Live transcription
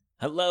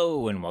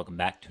Hello, and welcome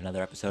back to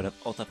another episode of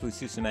Otafu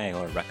Susume,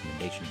 or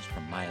Recommendations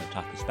from My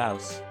Otaku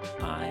Spouse.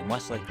 I'm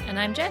Wesley. And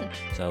I'm Jen.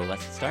 So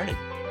let's get started.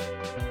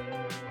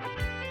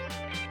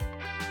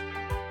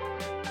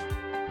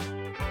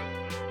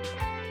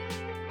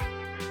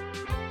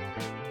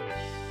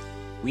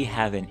 We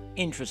have an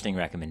interesting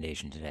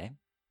recommendation today.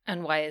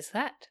 And why is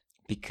that?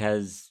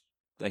 Because,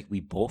 we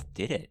both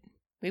did it.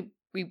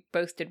 We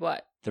both did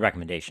what? The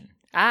recommendation.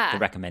 Ah. The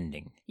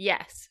recommending.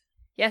 Yes.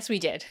 Yes, we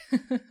did.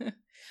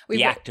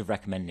 The act of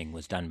recommending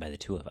was done by the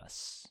two of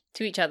us.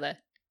 To each other.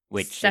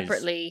 Which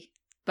separately,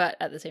 but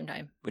at the same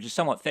time. Which is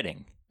somewhat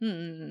fitting.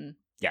 Hmm.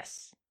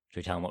 Yes. Should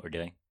we tell them what we're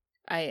doing?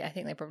 I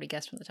think they probably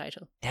guessed from the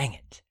title. Dang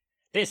it.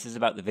 This is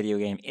about the video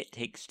game It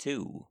Takes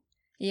Two.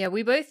 Yeah,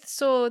 we both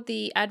saw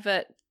the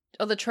advert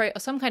or or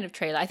some kind of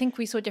trailer. I think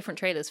we saw different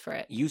trailers for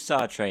it. You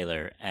saw a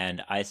trailer,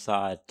 and I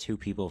saw two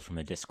people from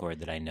a Discord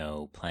that I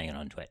know playing it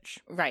on Twitch.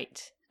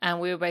 Right. And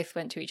we both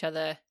went to each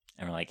other.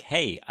 And we're like,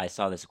 hey, I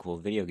saw this cool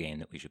video game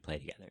that we should play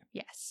together.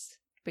 Yes.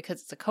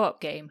 Because it's a co-op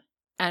game.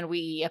 And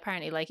we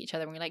apparently like each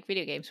other and we like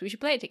video games. So we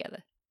should play it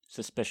together.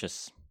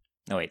 Suspicious.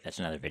 No, wait, that's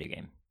another video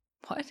game.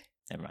 What?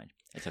 Never mind.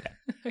 It's okay.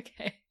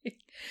 Okay.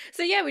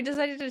 So yeah, we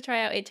decided to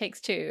try out It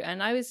Takes Two.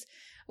 And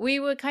we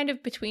were kind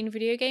of between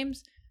video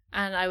games.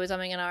 And I was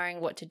umming and ahhing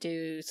what to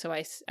do.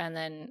 And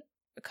then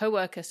a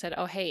coworker said,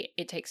 oh, hey,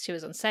 It Takes Two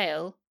is on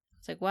sale. I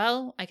was like,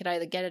 well, I could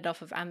either get it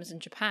off of Amazon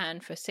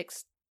Japan for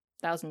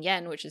 6,000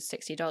 yen, which is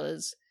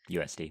 $60.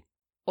 USD.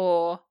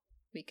 Or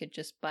we could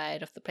just buy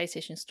it off the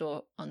PlayStation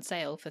Store on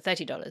sale for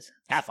 $30.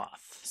 Half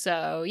off.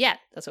 So yeah,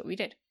 that's what we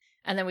did.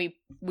 And then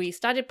we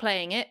started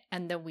playing it,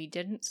 and then we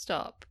didn't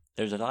stop.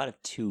 There's a lot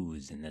of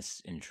twos in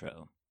this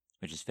intro,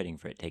 which is fitting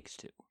for It Takes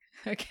Two.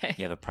 Okay.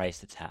 You have a price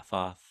that's half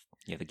off.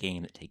 You have a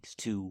game that takes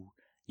two.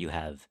 You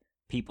have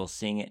people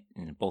seeing it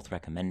and both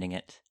recommending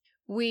it.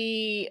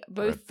 We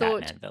Or a both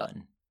thought... Batman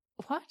villain.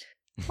 What?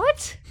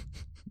 What?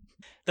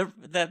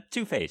 The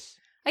Two-Face.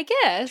 I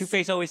guess.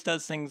 Two-Face always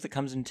does things that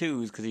comes in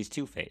twos because he's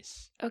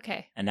Two-Face.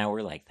 Okay. And now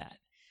we're like that.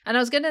 And I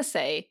was going to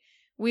say,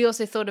 we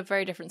also thought of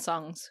very different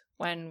songs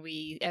when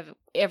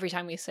every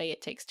time we say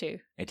It Takes Two.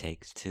 It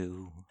takes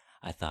two.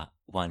 I thought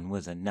one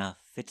was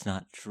enough. It's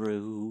not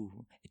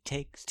true. It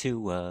takes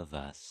two of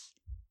us.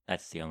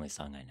 That's the only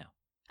song I know.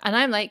 And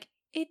I'm like,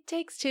 it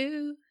takes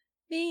two,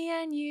 me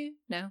and you.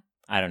 No.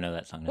 I don't know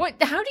that song. No.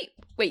 What? How do you...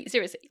 Wait,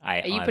 seriously. Are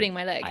you putting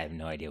my leg? I have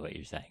no idea what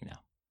you're saying now.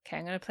 Okay,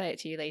 I'm going to play it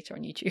to you later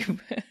on YouTube.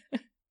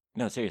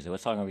 No, seriously,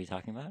 what song are we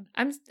talking about?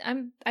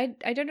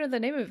 I don't know the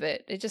name of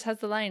it. It just has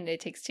the line,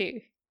 It Takes Two.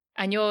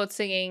 And you're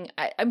singing...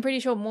 I'm pretty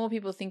sure more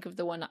people think of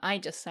the one I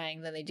just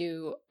sang than they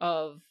do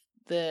of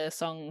the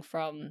song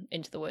from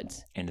Into the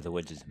Woods. Into the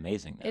Woods is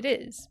amazing, though. It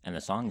is. And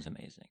the song's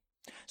amazing.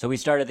 So we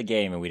started the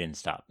game and we didn't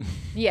stop.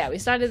 Yeah, we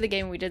started the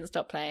game and we didn't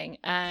stop playing.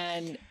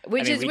 And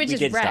which is we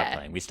did rare. Stop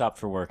playing. We stopped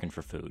for work and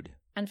for food.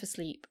 And for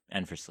sleep.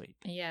 And for sleep.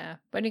 Yeah,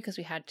 but only because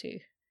we had to.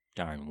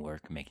 Darn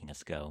work making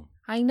us go.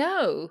 I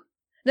know.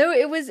 No,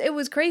 it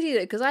was crazy though,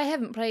 because I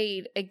haven't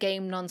played a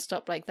game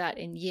nonstop like that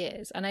in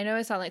years. And I know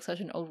I sound like such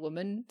an old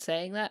woman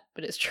saying that,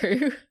 but it's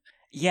true.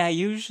 Yeah,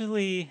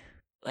 usually,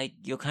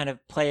 you'll kind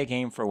of play a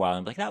game for a while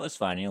and be like, that was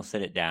fun. And you'll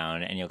sit it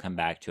down and you'll come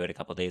back to it a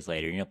couple days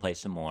later and you'll play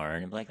some more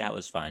and you'll be like, that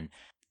was fun.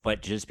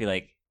 But to just be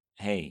like,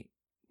 hey,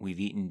 we've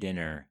eaten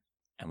dinner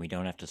and we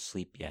don't have to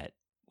sleep yet.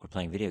 We're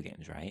playing video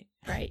games, right?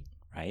 Right.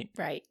 Right?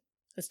 Right.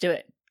 Let's do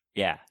it.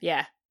 Yeah.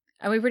 Yeah.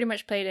 And we pretty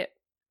much played it.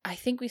 I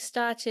think we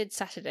started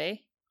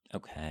Saturday.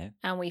 Okay.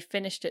 And we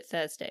finished it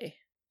Thursday.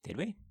 Did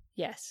we?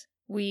 Yes.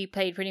 We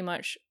played pretty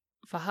much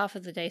for half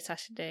of the day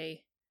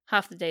Saturday,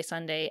 half the day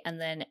Sunday,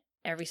 and then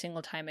every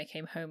single time I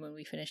came home when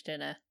we finished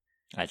dinner.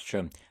 That's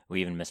true.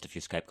 We even missed a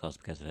few Skype calls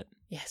because of it.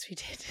 Yes, we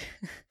did.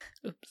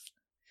 Oops.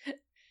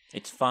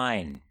 It's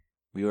fine.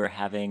 We were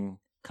having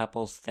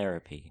couples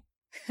therapy,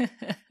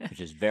 which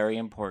is very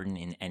important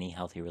in any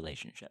healthy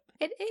relationship.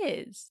 It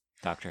is.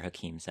 Dr.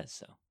 Hakim says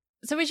so.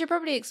 So we should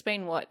probably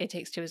explain what It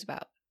Takes Two is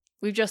about.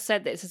 We've just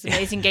said that it's this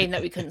amazing game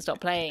that we couldn't stop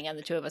playing, and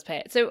the two of us play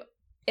it. So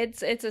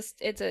it's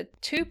a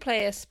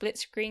two-player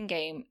split-screen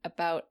game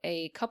about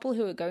a couple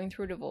who are going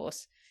through a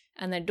divorce,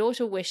 and their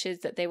daughter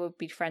wishes that they would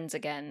be friends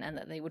again and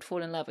that they would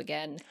fall in love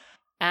again.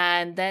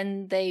 And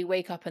then they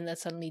wake up and they're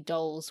suddenly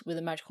dolls with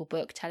a magical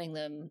book telling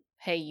them,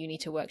 hey, you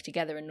need to work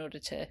together in order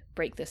to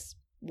break this,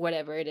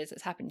 whatever it is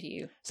that's happened to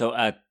you. So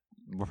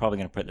we're probably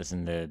going to put this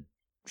in the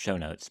show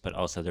notes, but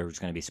also there's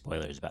going to be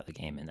spoilers about the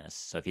game in this.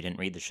 So if you didn't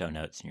read the show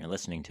notes and you're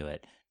listening to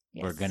it,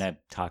 yes, we're going to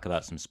talk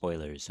about some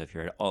spoilers. So if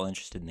you're at all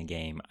interested in the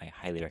game, I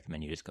highly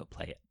recommend you just go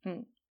play it. Which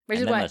and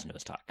is then why listen to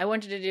us talk. I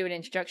wanted to do an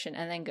introduction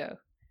and then go.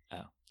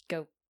 Oh.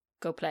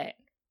 Go play it.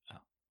 Oh.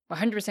 We're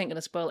 100% going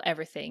to spoil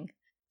everything.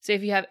 So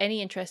if you have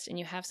any interest and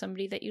you have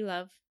somebody that you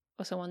love,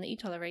 or someone that you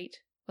tolerate,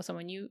 or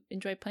someone you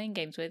enjoy playing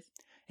games with.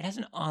 It has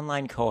an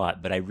online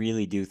co-op, but I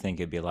really do think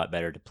it'd be a lot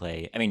better to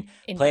play. I mean,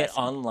 in play person. it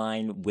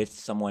online with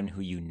someone who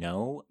you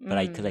know,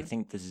 but because I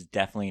think this is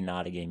definitely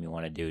not a game you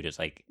want to do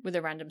just with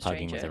a random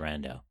hugging stranger. with a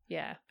rando.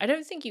 Yeah. I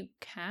don't think you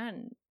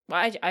can.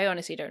 Well, I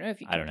honestly don't know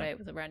if you I can don't play know. it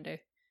with a rando.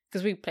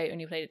 because we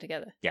only played it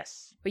together.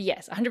 Yes. But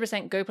yes,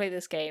 100% go play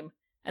this game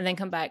and then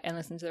come back and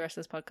listen to the rest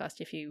of this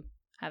podcast if you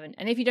haven't.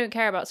 And if you don't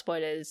care about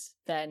spoilers,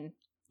 then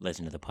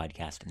Listen to the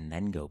podcast and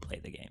then go play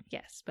the game.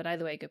 yes. But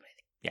either way, go play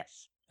the game.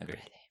 Yes. Agreed.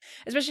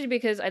 Especially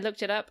because I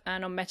looked it up,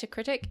 and on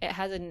Metacritic, it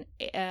has an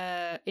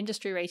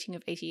industry rating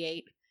of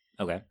 88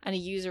 Okay. and a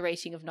user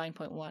rating of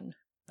 9.1.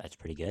 That's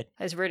pretty good.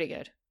 That's really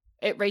good.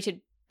 It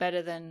rated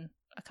better than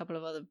a couple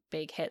of other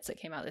big hits that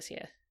came out this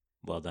year.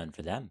 Well done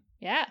for them.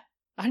 Yeah,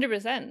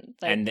 100%.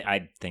 And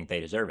I think they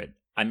deserve it.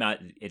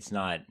 It's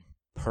not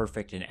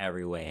perfect in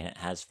every way, and it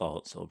has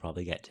faults, so we'll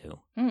probably get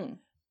to.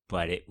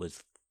 But it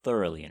was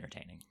thoroughly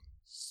entertaining.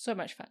 So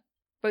much fun.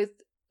 Both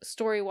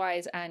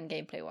story-wise and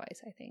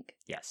gameplay-wise, I think.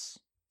 Yes.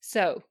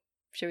 So,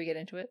 should we get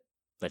into it?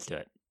 Let's do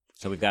it.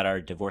 So we've got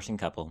our divorcing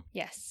couple.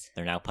 Yes.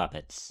 They're now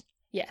puppets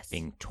Yes.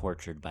 being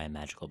tortured by a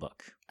magical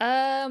book.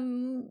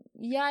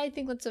 Yeah, I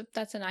think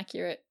that's an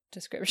accurate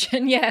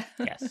description. Yeah.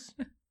 Yes.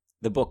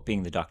 The book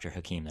being the Dr.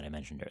 Hakim that I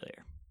mentioned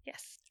earlier.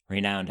 Yes.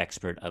 Renowned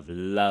expert of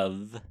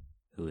love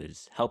who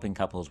is helping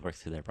couples work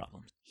through their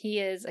problems. He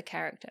is a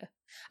character.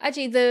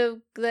 Actually,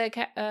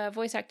 the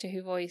voice actor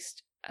who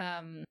voiced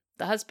the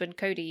husband,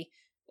 Cody,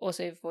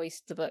 also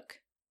voiced the book,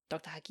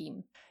 Dr.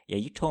 Hakim. Yeah,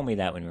 you told me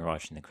that when we were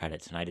watching the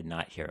credits, and I did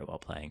not hear it while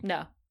playing.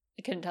 No,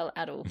 I couldn't tell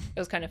at all. It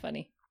was kind of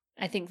funny.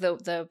 I think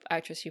the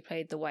actress who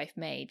played the wife,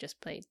 May,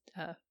 just played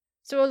her.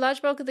 So a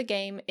large bulk of the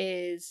game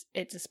it's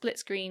a split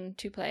screen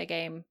 2-player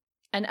game.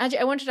 And actually,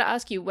 I wanted to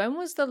ask you, when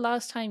was the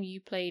last time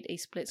you played a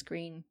split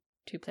screen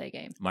 2-player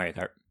game? Mario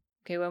Kart.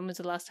 Okay, when was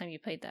the last time you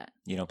played that?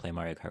 You don't play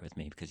Mario Kart with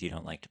me because you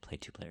don't like to play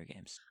 2-player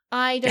games.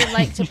 I don't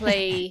like to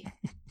play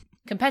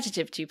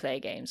competitive 2-player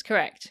games,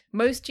 correct.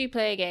 Most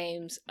 2-player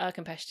games are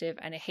competitive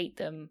and I hate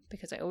them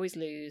because I always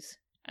lose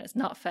and it's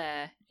not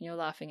fair and you're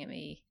laughing at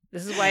me.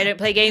 This is why I don't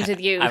play games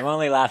with you. I'm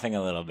only laughing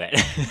a little bit.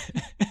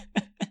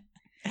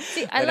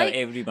 See,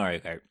 it would be Mario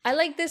Kart. I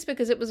like this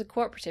because it was a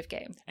cooperative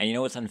game. And you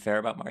know what's unfair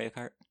about Mario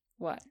Kart?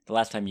 What? The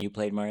last time you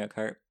played Mario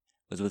Kart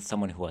was with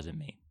someone who wasn't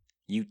me.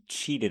 You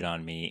cheated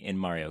on me in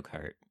Mario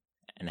Kart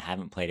and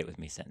haven't played it with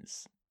me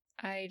since.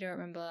 I don't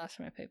remember the last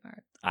time I played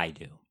Mario. I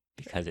do,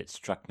 because it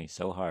struck me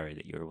so hard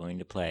that you were willing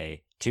to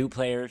play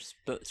 2-player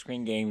split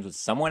screen games with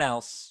someone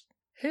else.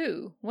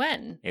 Who?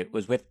 When? It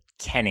was with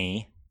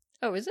Kenny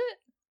Oh, is it?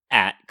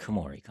 at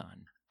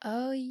KomoriCon,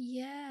 Oh,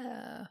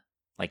 yeah.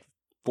 like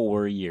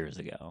 4 years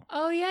ago.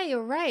 Oh, yeah,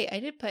 you're right. I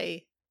did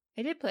play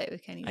it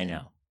with Kenny. I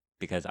know,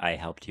 because I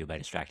helped you by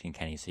distracting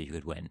Kenny so you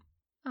could win.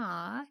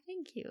 Aw,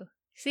 thank you.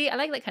 See, I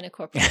like that kind of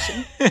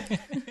cooperation.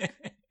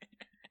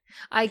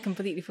 I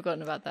completely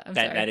forgotten about that. I'm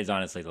sorry. That is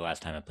honestly the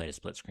last time I played a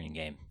split screen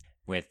game.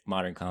 With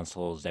modern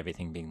consoles,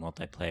 everything being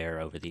multiplayer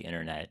over the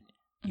internet,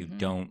 you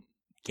don't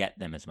get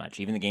them as much.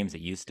 Even the games that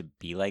used to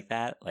be like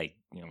that, like,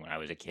 you know, when I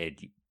was a kid,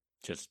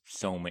 just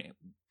so many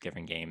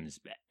different games.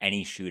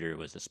 Any shooter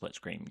was a split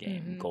screen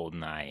game.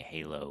 GoldenEye,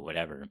 Halo,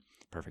 whatever,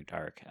 Perfect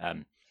Dark.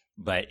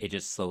 But it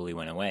just slowly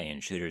went away.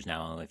 And shooters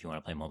now, if you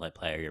want to play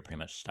multiplayer, you're pretty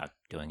much stuck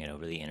doing it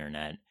over the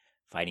internet.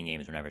 Fighting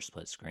games were never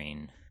split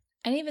screen.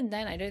 And even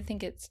then, I don't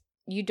think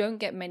you don't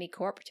get many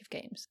cooperative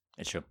games.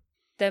 It's true.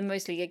 They're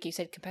mostly, like you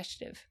said,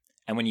 competitive.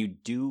 And when you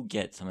do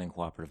get something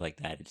cooperative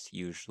like that, it's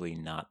usually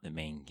not the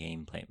main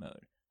gameplay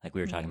mode. Like we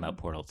were talking about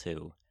Portal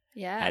 2.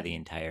 Yeah. Had the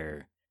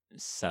entire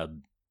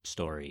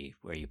sub-story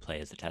where you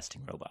play as the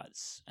testing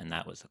robots, and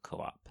that was a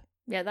co-op.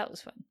 Yeah, that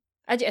was fun.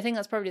 I think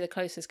that's probably the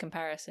closest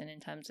comparison in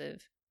terms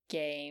of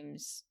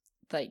games,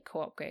 like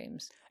co-op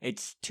games.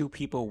 It's two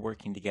people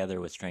working together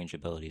with strange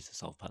abilities to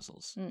solve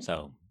puzzles.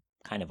 So,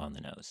 kind of on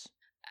the nose.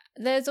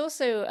 There's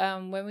also,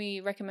 when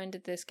we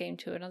recommended this game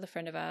to another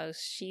friend of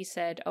ours, she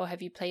said, oh,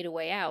 have you played A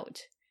Way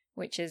Out?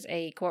 Which is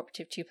a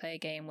cooperative 2-player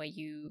game where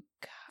you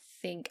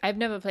I've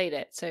never played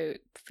it, so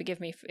forgive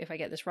me if I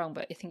get this wrong,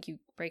 but I think you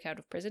break out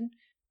of prison,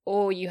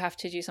 or you have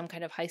to do some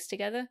kind of heist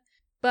together.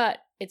 But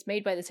it's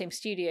made by the same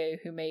studio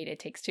who made It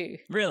Takes Two.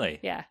 Really?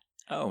 Yeah.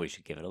 Oh, we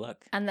should give it a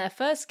look. And their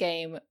first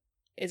game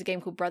is a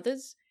game called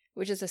Brothers,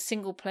 which is a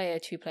single-player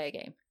 2-player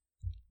game.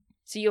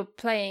 So you're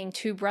playing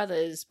two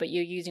brothers, but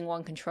you're using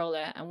one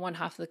controller, and one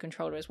half of the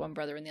controller is one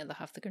brother, and the other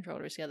half of the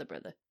controller is the other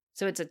brother.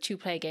 So it's a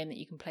 2-player game that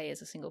you can play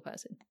as a single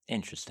person.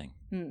 Interesting.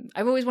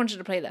 I've always wanted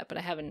to play that, but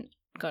I haven't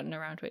gotten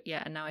around to it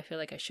yet, and now I feel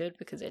like I should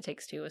because It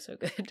Takes Two was so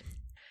good.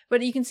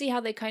 But you can see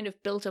how they kind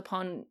of built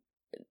upon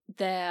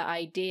their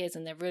ideas,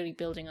 and they're really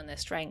building on their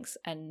strengths,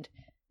 and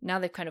now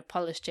they've kind of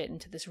polished it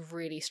into this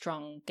really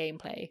strong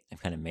gameplay.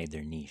 They've kind of made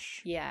their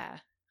niche. Yeah,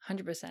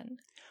 100%.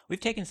 We've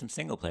taken some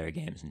single-player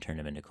games and turned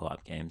them into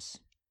co-op games.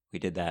 We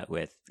did that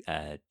with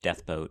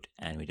Death Boat,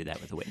 and we did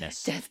that with The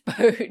Witness. Death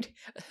Boat.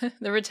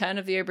 The Return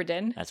of the Obra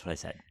Dinn. That's what I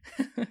said.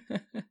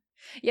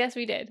 Yes,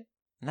 we did.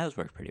 And those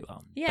worked pretty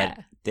well. Yeah.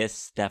 But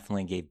this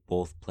definitely gave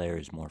both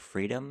players more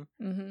freedom.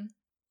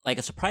 Like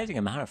a surprising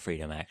amount of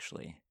freedom,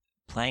 actually.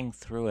 Playing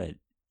through it,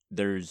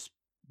 there's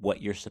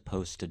what you're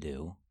supposed to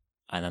do,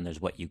 and then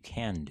there's what you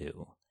can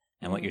do.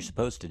 And what you're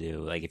supposed to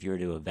do, like if you were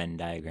to do a Venn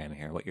diagram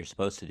here, what you're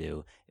supposed to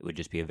do, it would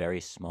just be a very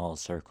small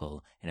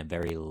circle and a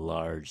very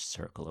large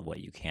circle of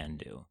what you can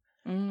do.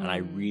 And I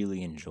Mm.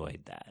 really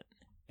enjoyed that.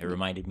 It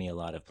reminded me a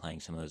lot of playing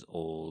some of those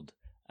old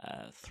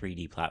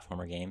 3D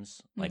platformer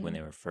games, like when Mhm.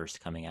 they were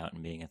first coming out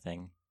and being a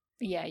thing.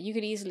 Yeah, you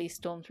could easily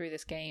storm through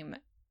this game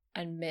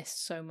and miss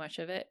so much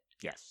of it.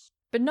 Yes.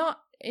 But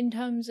not in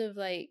terms of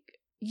like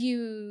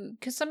you,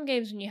 because some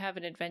games when you have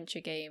an adventure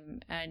game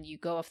and you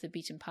go off the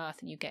beaten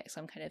path and you get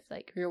some kind of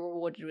like, you're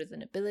rewarded with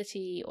an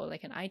ability or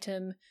like an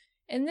item.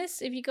 In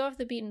this, if you go off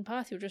the beaten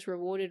path, you're just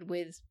rewarded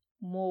with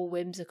more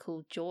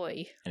whimsical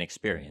joy. An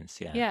experience,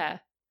 yeah. Yeah,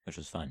 Which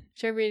was fun.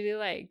 which I really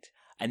liked.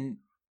 And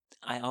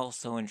I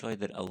also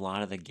enjoyed that a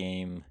lot of the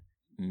game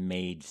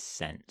made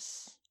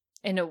sense.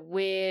 In a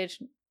weird,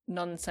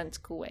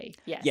 nonsensical way.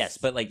 Yes. Yes,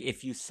 but like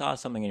if you saw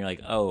something and you're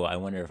like, "Oh, I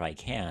wonder if I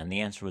can," the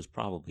answer was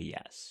probably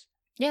yes.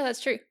 Yeah,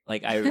 that's true.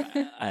 Like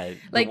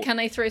Like, can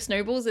I throw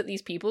snowballs at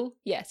these people?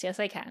 Yes,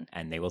 I can.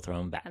 and they will throw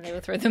them back. And they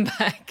will throw them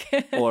back.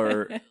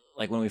 Or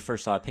like when we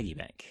first saw a piggy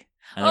bank.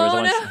 And Oh,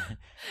 a no.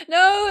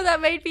 No,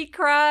 that made me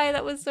cry.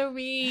 That was so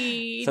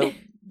mean. So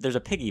there's a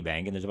piggy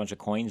bank and there's a bunch of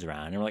coins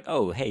around, and we're like,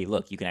 "Oh, hey,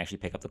 look, you can actually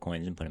pick up the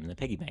coins and put them in the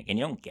piggy bank," and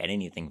you don't get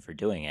anything for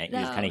doing it. You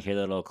just No. kind of hear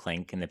the little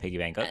clink, and the piggy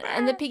bank goes,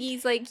 And the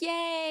piggy's like,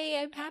 yay,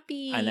 I'm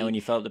happy. and then when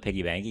you fill up the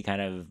piggy bank, he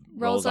kind of Rolls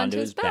rolls onto onto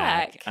his his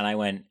back. back. And I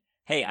went,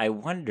 "Hey, I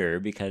wonder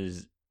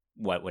because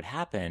what would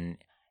happen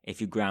if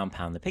you ground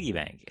pound the piggy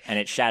bank and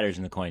it shatters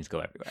and the coins go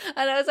everywhere?"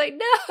 And I was like,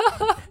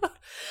 no,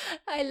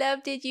 I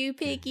loved it, you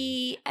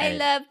piggy. I And it-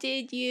 loved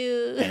it,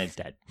 you. And it's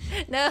dead.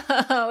 No,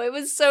 it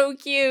was so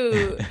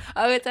cute.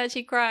 I was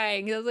actually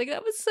crying. I was like,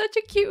 that was such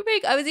a cute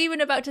pig. I was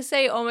even about to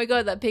say, oh my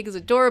god, that pig is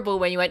adorable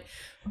when you went,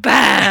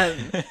 BAM!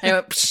 And I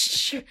went,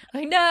 psh!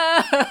 Like,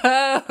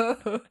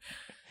 no!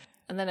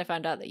 And then I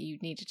found out that you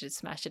needed to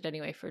smash it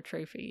anyway for a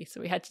trophy, so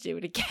we had to do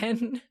it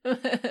again.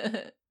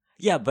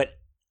 Yeah, but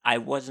I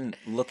wasn't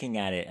looking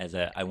at it as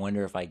I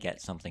wonder if I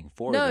get something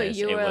for No, this.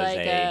 you It were was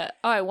like,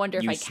 oh, I wonder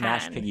if you I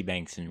smash can. piggy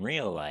banks in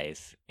real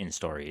life in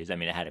stories. I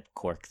mean, it had a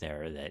quirk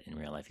there that in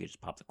real life you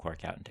just pop the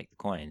quirk out and take the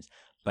coins.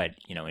 But,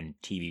 you know, in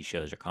TV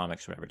shows or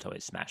comics or whatever, it's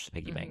always smash the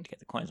piggy bank to get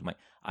the coins. I'm like,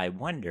 I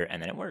wonder.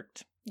 And then it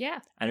worked. Yeah.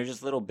 And there's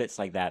just little bits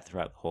like that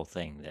throughout the whole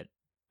thing that,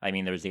 I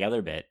mean, there was the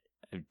other bit.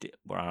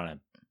 We're on a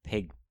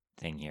pig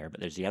thing here, but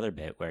there's the other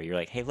bit where you're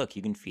like, hey, look,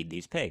 you can feed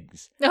these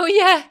pigs. Oh,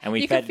 yeah. And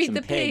we you fed can feed some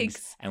the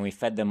pigs, and we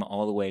fed them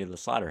all the way to the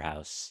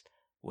slaughterhouse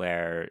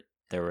where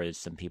there was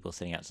some people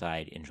sitting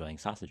outside enjoying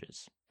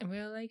sausages. And we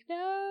were like,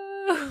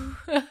 no.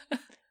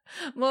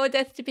 More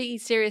death to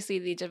piggies. Seriously,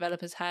 the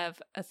developers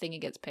have a thing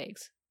against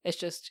pigs. It's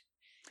just,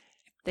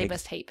 they Pigs-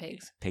 must hate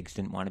pigs. Pigs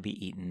didn't want to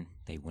be eaten.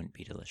 They wouldn't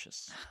be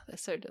delicious. They're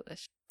so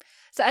delicious.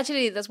 So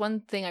actually, that's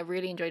one thing I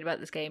really enjoyed about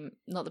this game.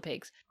 Not the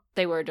pigs.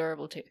 They were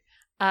adorable too.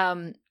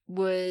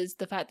 Was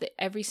the fact that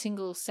every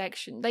single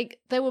section, like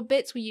there were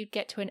bits where you'd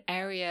get to an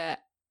area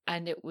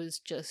and it was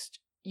just,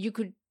 you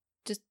could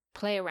just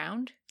play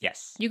around.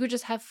 Yes. You could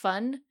just have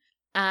fun,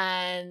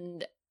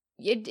 and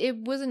it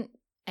wasn't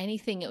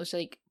anything. It was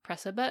like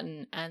press a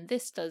button and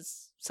this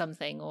does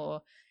something,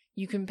 or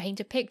you can paint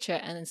a picture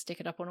and then stick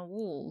it up on a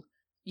wall.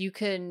 You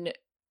can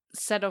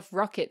set off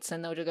rockets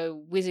and they'll just go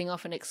whizzing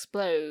off and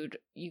explode.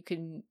 You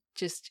can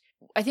just,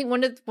 I think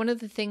one of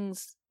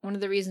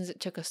the reasons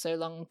it took us so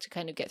long to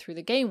kind of get through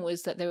the game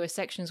was that there were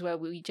sections where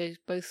we just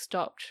both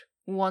stopped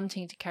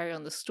wanting to carry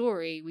on the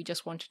story. We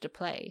just wanted to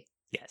play.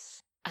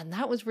 Yes. And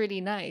that was really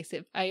nice.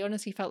 I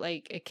honestly felt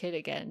like a kid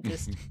again,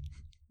 just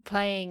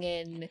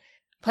playing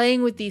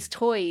with these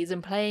toys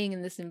and playing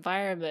in this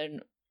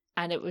environment.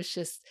 And it was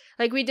just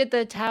like we did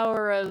the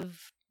Tower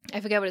of,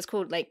 I forget what it's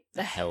called, like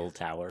the Hell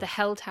Tower. The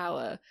Hell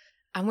Tower.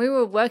 And we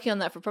were working on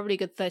that for probably a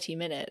good 30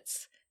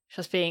 minutes,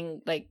 just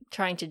being like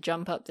trying to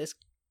jump up this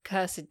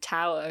cursed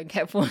tower and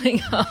kept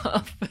falling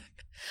off.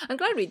 I'm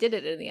glad we did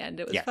it in the end.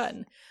 It was Yes.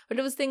 fun. But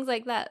it was things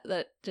like that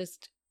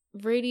just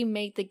really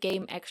made the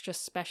game extra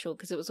special,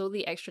 because it was all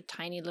the extra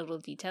tiny little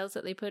details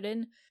that they put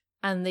in,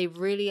 and they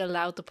really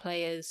allowed the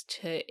players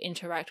to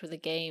interact with the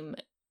game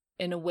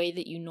in a way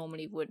that you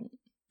normally wouldn't.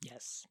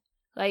 Yes.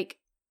 Like,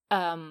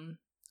 I'm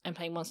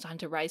playing Monster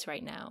Hunter Rise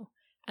right now,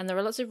 and there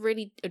are lots of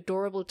really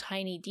adorable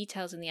tiny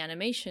details in the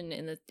animation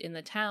in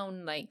the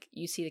town. Like,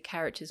 you see the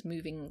characters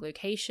moving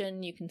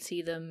location, you can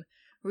see them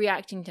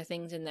reacting to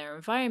things in their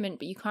environment,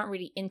 but you can't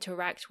really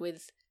interact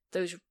with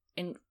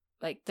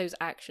those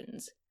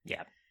actions.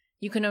 Yeah.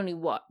 You can only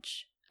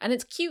watch. And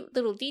it's cute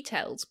little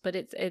details, but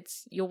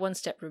it's you're one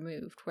step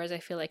removed. Whereas I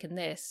feel like in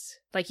this,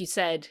 like you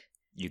said,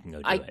 You can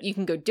go do it. you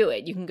can go do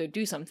it. You can go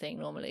do something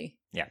normally.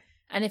 Yeah.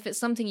 And if it's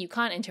something you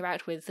can't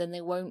interact with, then they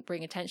won't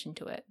bring attention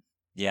to it.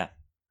 Yeah.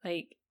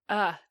 Like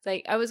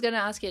I was gonna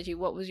ask you actually,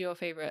 what was your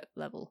favorite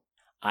level?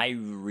 I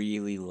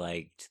really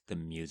liked the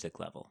music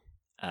level.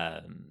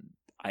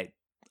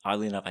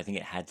 Oddly enough, I think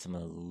it had some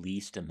of the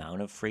least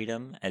amount of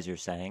freedom, as you're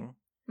saying.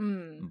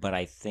 But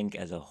I think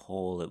as a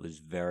whole, it was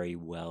very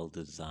well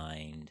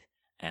designed,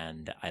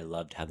 and I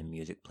loved how the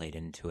music played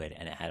into it,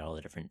 and it had all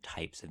the different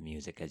types of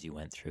music as you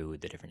went through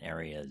the different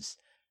areas.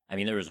 I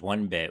mean, there was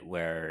one bit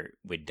where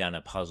we'd done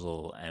a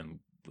puzzle and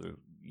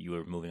you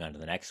were moving on to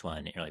the next one,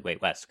 and you're like,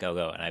 wait, Wes,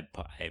 go. And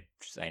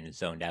I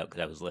zoned out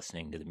because I was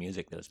listening to the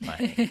music that was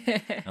playing.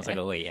 I was like,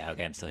 oh, wait, yeah,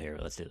 okay, I'm still here.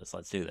 Let's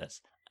do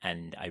this.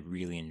 And I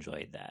really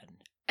enjoyed that.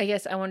 I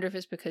guess I wonder if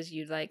it's because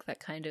you like that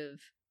kind of...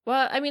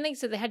 Well, I mean, like I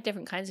said, they had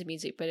different kinds of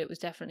music, but it was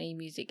definitely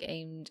music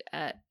aimed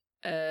at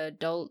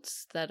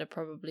adults that are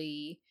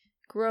probably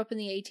grew up in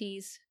the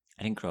 80s.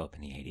 I didn't grow up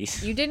in the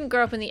 80s. You didn't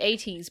grow up in the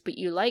 80s, but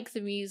you like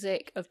the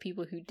music of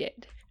people who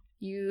did.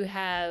 You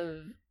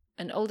have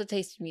an older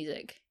taste in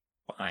music.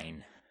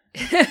 Fine.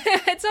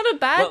 It's not a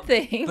bad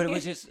thing. But it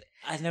was just,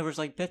 there was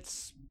like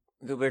bits,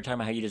 we were talking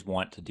about how you just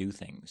want to do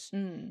things.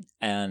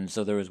 And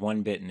so there was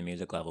one bit in the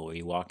music level where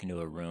you walk into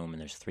a room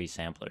and there's 3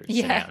 samplers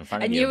sitting out in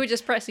front of you. And you were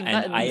just pressing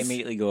buttons. And I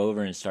immediately go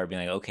over and start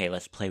being like, okay,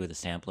 let's play with the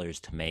samplers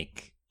to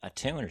make a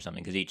tune or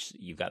something. Because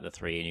you've got the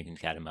 3 and you can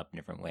cut them up in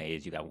different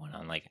ways. You got one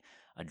on like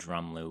a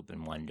drum loop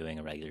and one doing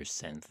a regular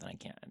synth.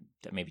 And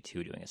maybe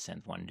 2 doing a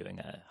synth, one doing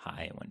a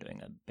high and one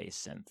doing a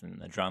bass synth and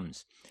the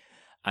drums.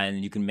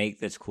 And you can make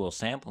this cool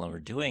sample, and we're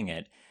doing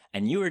it.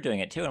 And you were doing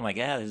it too. And I'm like,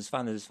 yeah, this is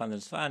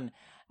fun.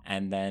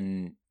 And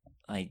then,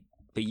 like,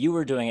 but you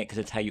were doing it because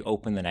it's how you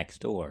open the next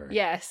door.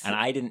 Yes. And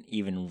I didn't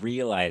even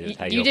realize it's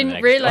how you You open the didn't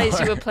next realize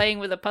door. you were playing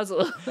with a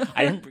puzzle.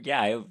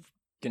 I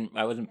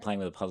wasn't playing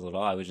with a puzzle at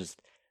all. I was just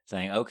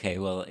saying, okay,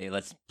 well,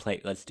 let's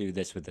do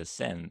this with the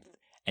synth.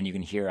 And you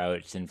can hear how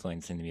it's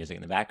influencing the music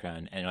in the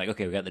background. And you're like,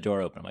 okay, we got the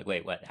door open. I'm like,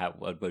 wait,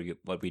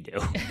 what we do?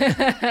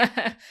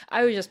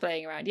 I was just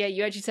playing around. Yeah,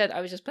 you actually said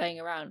I was just playing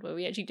around. Were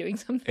we actually doing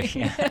something?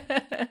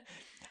 Yeah.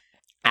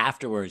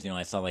 Afterwards,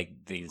 I saw like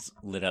these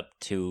lit up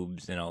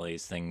tubes and all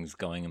these things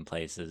going in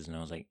places. And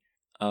I was like,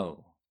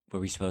 oh,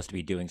 were we supposed to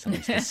be doing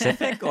something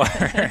specific? Or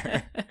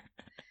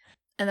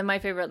And then my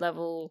favorite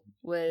level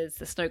was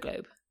the snow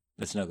globe.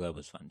 The snow globe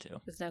was fun too.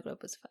 The snow globe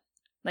was fun.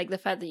 Like the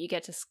fact that you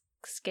get to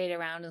skate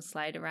around and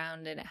slide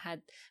around, and it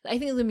had, I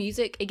think the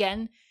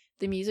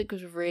music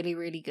was really,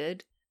 really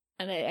good.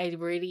 And I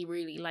really,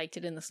 really liked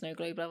it in the snow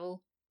globe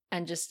level.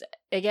 And just,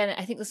 again,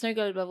 I think the snow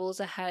globe level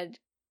also had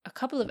a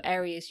couple of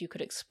areas you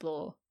could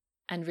explore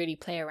and really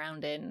play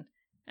around in.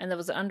 And there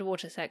was an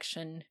underwater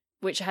section,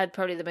 which had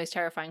probably the most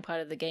terrifying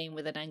part of the game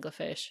with an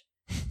anglerfish.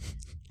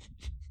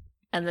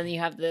 And then you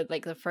have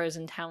the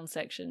frozen town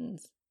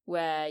sections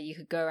where you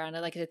could go around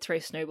and like throw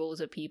snowballs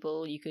at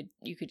people. You could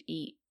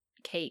eat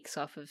cakes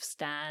off of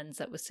stands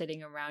that were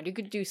sitting around. You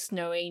could do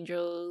snow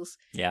angels.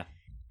 Yeah.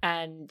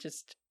 And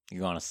just you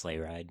go on a sleigh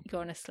ride.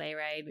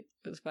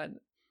 It was fun.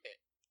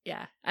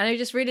 Yeah. And I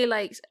just really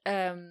liked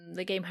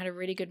the game had a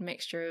really good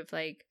mixture of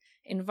like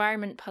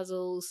environment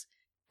puzzles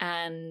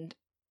and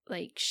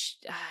like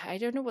I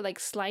don't know what, like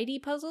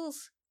slidey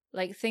puzzles,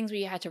 like things where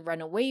you had to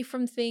run away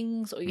from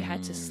things, or you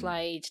had to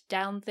slide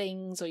down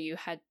things, or you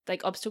had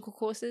like obstacle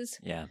courses.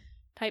 Yeah.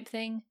 Type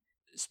thing.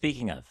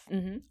 Speaking of,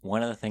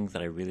 one of the things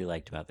that I really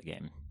liked about the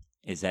game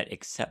is that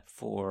except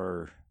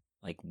for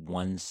like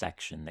one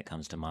section that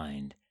comes to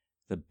mind,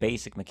 the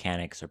basic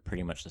mechanics are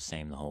pretty much the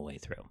same the whole way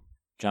through.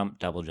 Jump,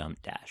 double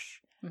jump,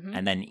 dash.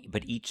 And then,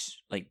 but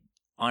each, like,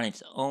 on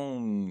its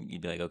own,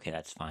 you'd be like, okay,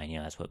 that's fine.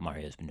 That's what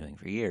Mario's been doing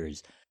for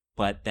years.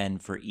 But then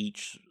for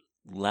each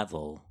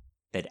level,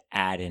 they'd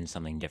add in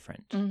something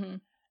different.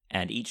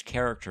 And each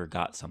character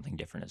got something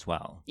different as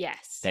well.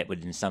 Yes. That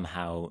would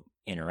somehow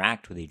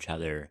interact with each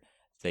other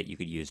that you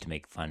could use to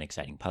make fun,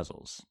 exciting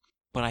puzzles.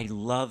 But I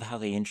love how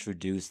they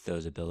introduced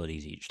those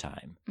abilities each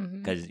time.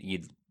 Because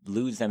you'd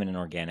lose them in an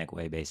organic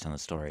way based on the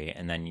story,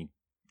 and then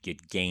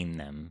you'd gain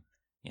them.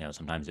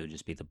 Sometimes it would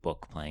just be the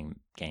book playing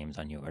games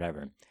on you or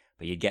whatever.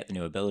 But you'd get the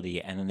new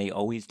ability, and then they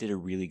always did a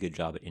really good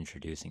job at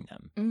introducing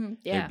them.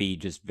 Yeah. It'd be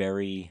just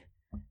very...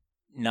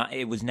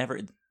 It was never...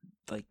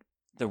 Like,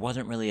 there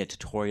wasn't really a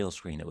tutorial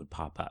screen that would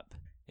pop up.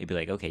 It'd be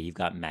like, okay, you've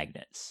got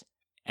magnets.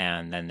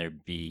 And then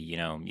there'd be,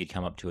 you'd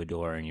come up to a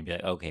door and you'd be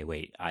like, okay,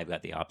 wait, I've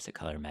got the opposite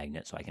color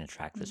magnet, so I can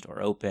attract this door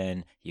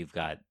open. You've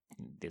got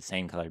the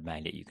same colored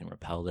magnet, you can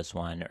repel this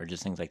one, or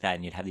just things like that.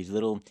 And you'd have these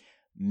little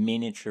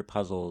miniature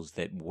puzzles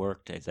that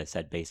worked, as I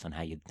said, based on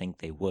how you'd think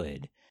they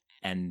would.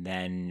 And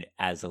then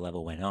as the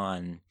level went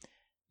on,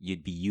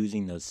 you'd be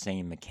using those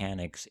same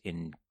mechanics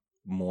in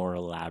more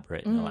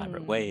elaborate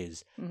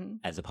ways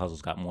as the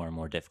puzzles got more and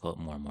more difficult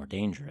and more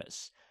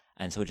dangerous.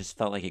 And so it just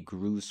felt like it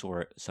grew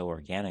so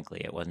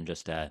organically. It wasn't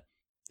just this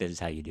is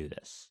how you do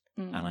this.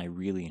 And I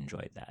really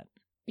enjoyed that.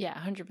 Yeah,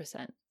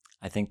 100%.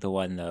 I think the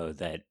one, though,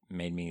 that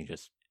made me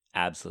just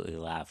absolutely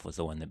laugh was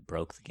the one that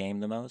broke the game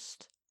the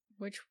most.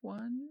 Which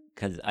one?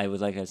 Because I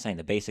was saying,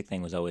 the basic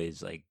thing was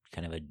always like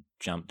kind of a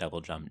jump,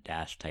 double jump,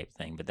 dash type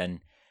thing. But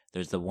then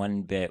there's the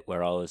one bit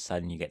where all of a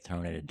sudden you get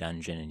thrown at a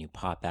dungeon and you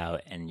pop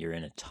out and you're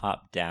in a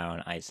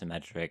top-down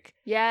isometric.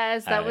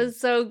 Yes, that was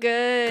so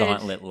good.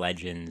 Gauntlet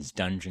Legends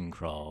dungeon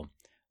crawl,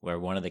 where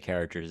one of the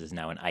characters is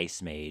now an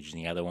ice mage and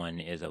the other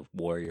one is a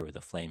warrior with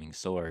a flaming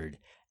sword.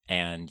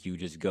 And you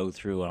just go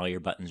through and all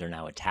your buttons are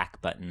now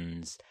attack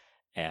buttons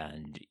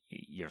and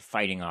you're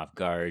fighting off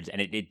guards.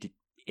 And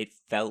it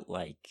felt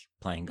like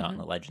playing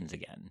Gauntlet Legends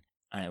again.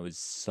 And it was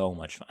so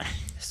much fun.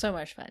 So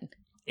much fun.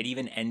 It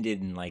even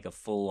ended in like a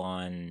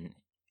full-on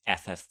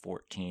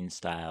FF14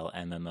 style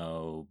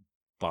MMO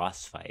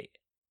boss fight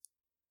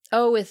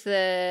Oh, with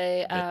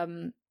the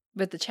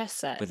chess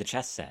set. with a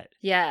chess set.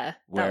 Yeah,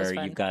 that was Where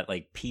fun. you've got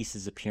like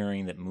pieces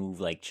appearing that move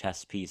like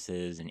chess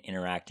pieces and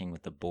interacting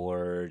with the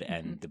board,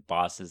 and the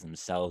bosses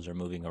themselves are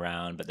moving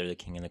around, but they're the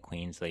king and the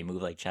queen, so they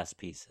move like chess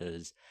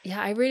pieces. Yeah,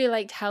 I really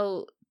liked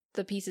how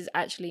the pieces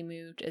actually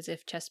moved as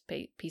if chess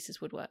pieces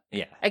would work,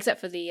 Yeah,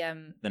 except for the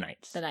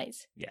knights.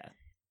 knights. Yeah,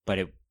 but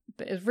it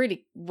was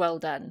really well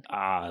done.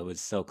 it was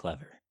so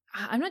clever.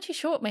 I'm not too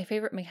sure what my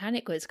favorite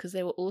mechanic was because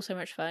they were all so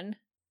much fun.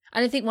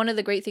 And I think one of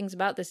the great things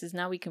about this is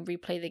now we can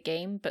replay the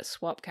game but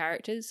swap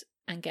characters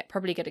and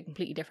probably get a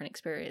completely different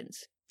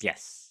experience.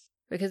 Yes.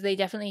 Because they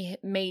definitely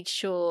made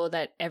sure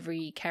that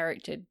every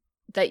character,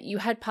 that you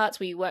had parts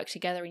where you worked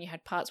together and you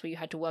had parts where you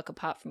had to work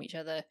apart from each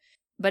other.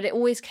 But it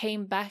always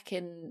came back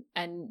and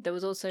there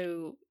was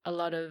also a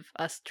lot of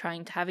us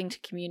having to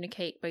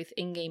communicate both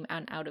in-game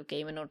and out of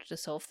game in order to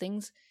solve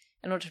things,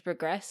 in order to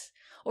progress.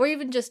 Or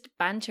even just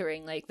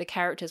bantering, like the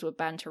characters would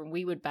banter and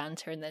we would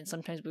banter, and then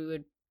sometimes we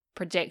would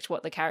predict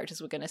what the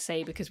characters were going to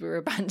say because we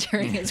were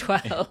bantering as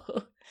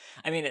well.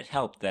 I mean, it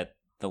helped that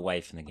the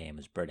wife in the game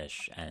was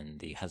British and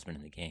the husband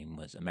in the game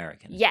was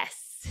American.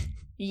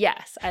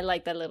 Yes, I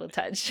like that little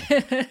touch.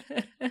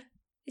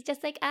 It's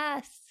just like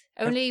us.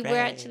 Only we're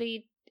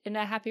actually in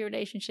a happy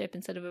relationship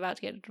instead of about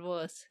to get a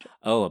divorce.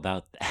 Oh,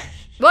 about that.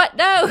 What?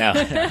 No.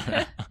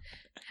 No.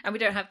 And we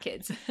don't have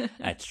kids.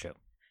 That's true.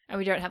 And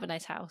we don't have a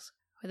nice house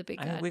with a big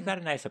garden. We've got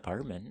a nice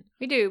apartment.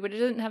 We do, but it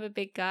doesn't have a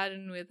big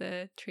garden with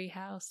a tree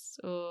house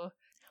or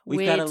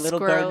We've got a little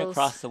garden squirrels.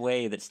 across the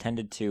way that's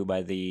tended to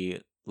by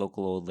the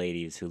local old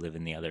ladies who live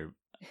in the other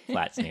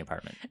flats in the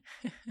apartment.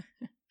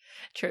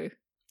 True.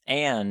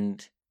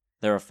 And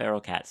there are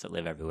feral cats that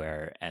live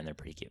everywhere, and they're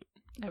pretty cute.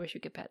 I wish we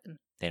could pet them.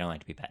 They don't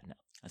like to be pet, no.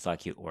 I saw a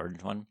cute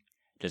orange one,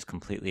 just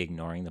completely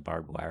ignoring the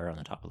barbed wire on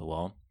the top of the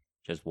wall,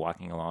 just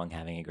walking along,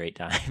 having a great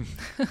time.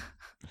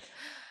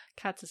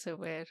 Cats are so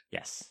weird.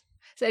 Yes.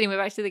 So anyway,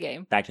 back to the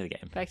game. Back to the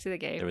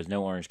game. There was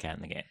no orange cat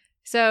in the game.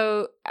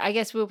 So I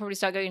guess we'll probably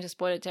start going into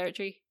spoiler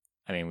territory.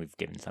 I mean, we've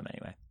given some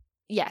anyway.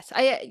 Yes.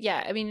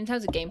 I mean, in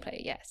terms of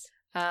gameplay, yes.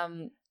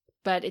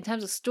 But in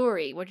terms of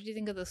story, what did you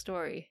think of the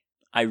story?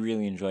 I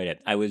really enjoyed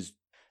it.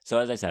 So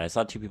as I said, I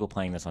saw 2 people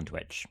playing this on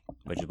Twitch,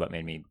 which is what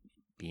made me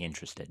be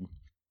interested.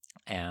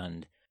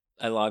 And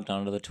I logged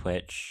onto the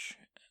Twitch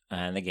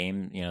and the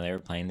game, they were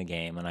playing the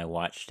game, and I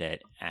watched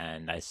it,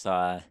 and I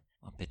saw,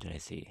 what bit did I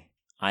see?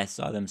 I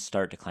saw them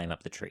start to climb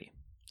up the tree.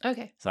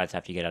 Okay. So that's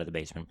after you get out of the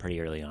basement pretty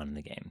early on in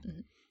the game. Mm-hmm.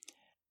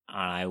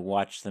 I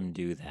watched them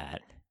do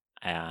that,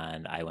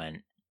 and I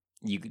went,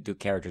 the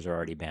characters are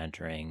already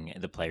bantering,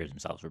 the players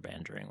themselves were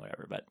bantering,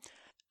 whatever,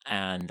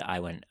 and I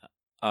went,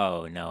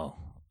 oh no,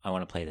 I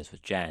want to play this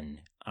with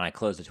Jen. And I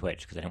closed the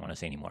Twitch because I didn't want to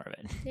see any more of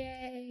it.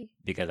 Yay.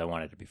 Because I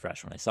wanted it to be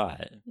fresh when I saw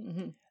it.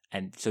 Mm-hmm.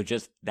 And so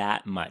just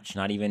that much,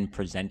 not even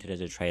presented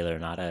as a trailer,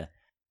 not a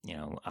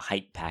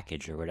hype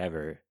package or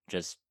whatever,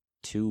 just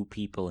 2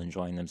 people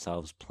enjoying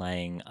themselves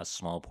playing a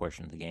small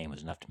portion of the game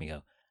was enough to me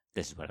go,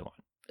 this is what I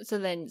want. So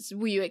then,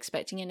 were you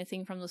expecting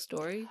anything from the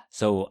story?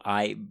 So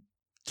I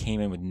came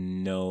in with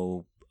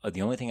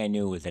the only thing I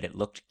knew was that it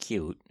looked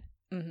cute.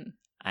 Mm-hmm.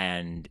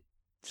 And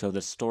so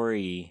the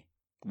story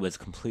was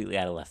completely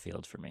out of left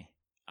field for me.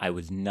 I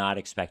was not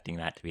expecting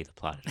that to be the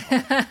plot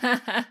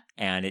at all.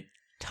 And it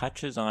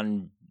touches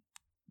on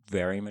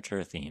very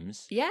mature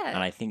themes. Yeah. And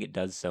I think it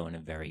does so in a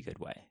very good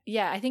way.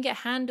 Yeah, I think it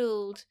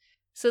handled...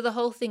 So the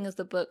whole thing is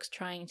the book's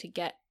trying to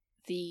get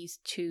these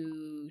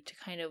 2 to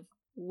kind of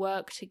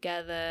work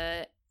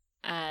together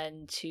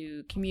and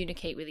to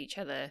communicate with each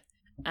other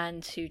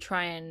and to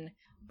try and...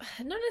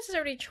 Not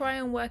necessarily try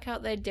and work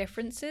out their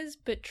differences,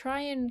 but try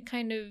and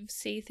kind of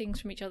see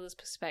things from each other's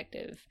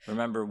perspective.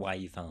 Remember why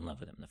you fell in love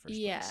with him in the first place.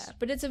 Yeah,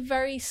 but it's a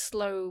very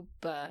slow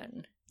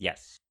burn.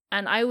 Yes.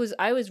 And I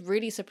was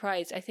really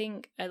surprised. I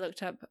think I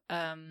looked up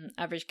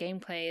average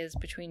gameplay is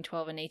between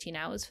 12 and 18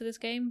 hours for this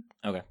game.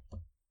 Okay.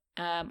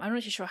 I'm not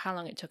actually sure how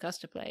long it took us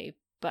to play,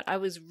 but I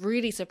was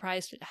really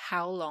surprised at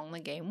how long the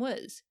game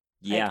was.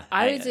 Yeah.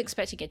 I was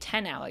expecting a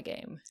 10-hour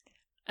game.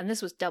 And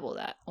this was double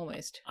that,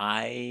 almost.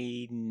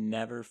 I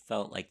never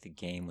felt like the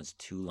game was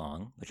too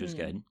long, which was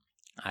good.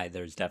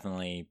 There's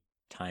definitely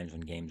times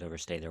when games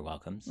overstay their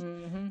welcomes.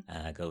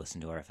 Mm-hmm. Go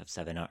listen to our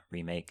FF7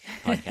 remake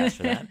podcast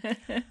for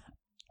that.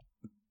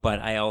 But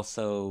I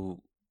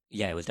also,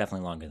 it was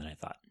definitely longer than I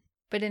thought.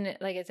 But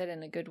like I said,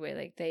 in a good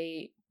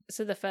way.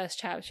 So the first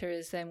chapter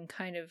is them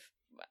kind of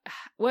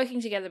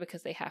working together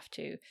because they have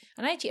to.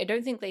 And actually, I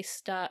don't think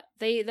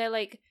they're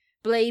like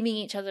blaming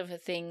each other for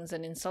things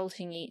and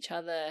insulting each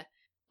other.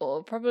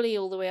 Or probably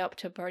all the way up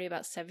to probably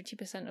about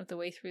 70% of the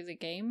way through the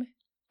game.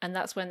 And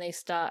that's when they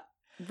start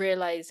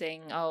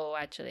realizing, oh,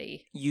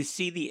 actually... You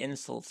see the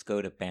insults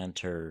go to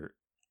banter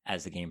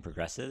as the game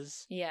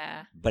progresses.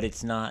 Yeah. But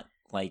it's not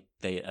like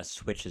a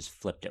switch is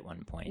flipped at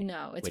one point.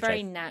 No, it's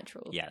very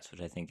natural. Yes,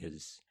 which I think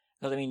is...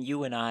 Because, I mean,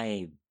 you and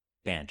I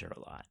banter a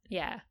lot.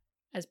 Yeah,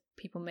 as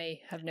people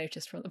may have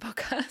noticed from the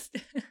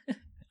podcast.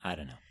 I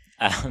don't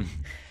know.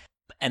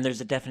 And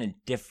there's a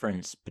definite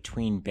difference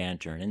between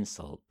banter and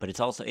insult, but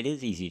it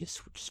is easy to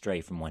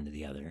stray from one to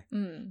the other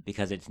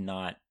because it's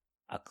not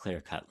a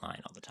clear-cut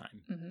line all the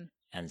time. Mm-hmm.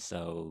 And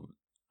so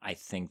I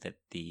think that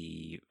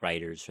the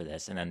writers for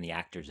this, and then the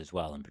actors as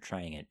well in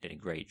portraying it, did a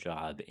great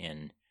job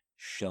in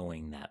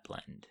showing that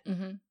blend.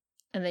 Mm-hmm.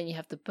 And then you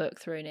have the book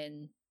thrown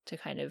in to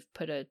kind of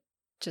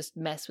just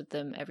mess with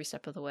them every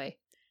step of the way.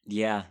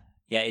 Yeah.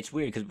 Yeah, it's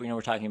weird because,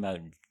 we're talking about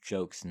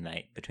jokes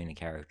between the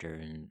character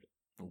and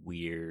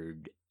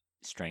weird,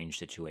 strange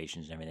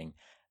situations and everything.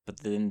 But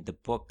then the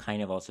book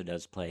kind of also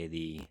does play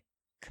the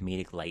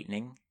comedic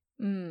lightning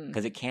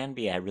because it can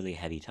be a really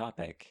heavy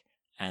topic.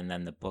 And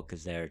then the book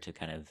is there to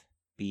kind of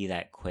be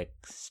that quick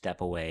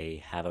step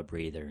away, have a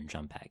breather, and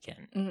jump back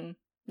in. Mm-hmm.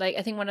 Like,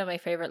 I think one of my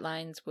favorite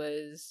lines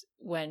was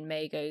when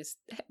May goes,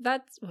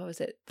 what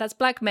was it? That's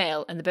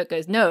blackmail. And the book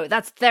goes, no,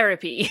 that's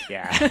therapy.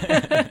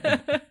 Yeah.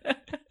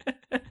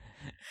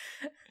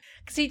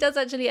 Because he does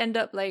actually end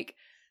up, like,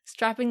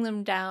 strapping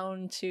them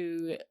down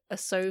to a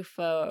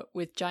sofa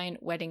with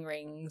giant wedding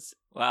rings.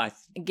 Well,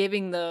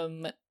 giving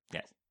them...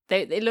 Yes.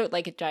 They look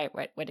like a giant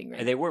wedding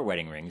ring. They were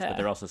wedding rings, but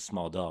they're also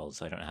small dolls,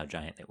 so I don't know how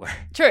giant they were.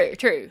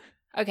 True.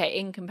 Okay,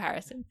 in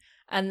comparison.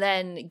 And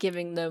then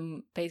giving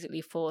them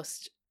basically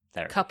forced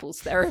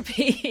couples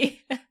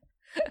therapy.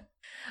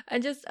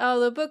 And just,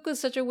 the book was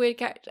such a weird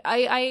character.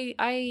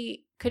 I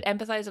could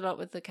empathize a lot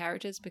with the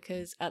characters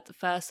because at the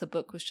first the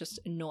book was just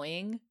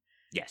annoying.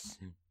 Yes.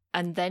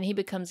 And then he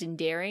becomes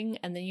endearing,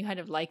 and then you kind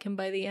of like him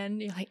by the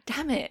end. You're like,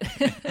 damn it.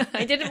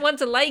 I didn't want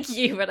to like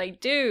you, but I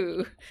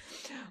do.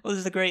 Well,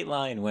 there's a great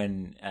line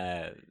when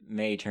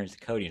May turns to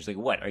Cody and she's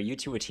like, what, are you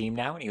two a team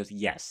now? And he goes,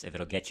 yes, if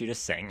it'll get you to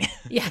sing.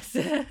 Yes.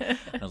 I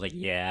was like,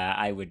 yeah,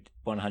 I would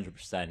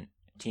 100%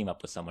 team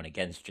up with someone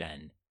against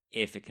Jen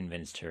if it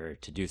convinced her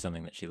to do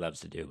something that she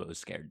loves to do but was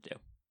scared to do.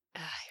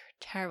 You're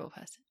a terrible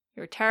person.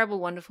 You're a terrible,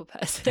 wonderful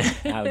person.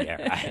 How dare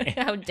I?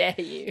 How dare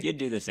you? You'd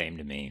do the same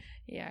to me.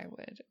 Yeah, I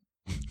would.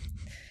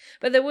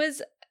 But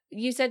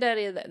you said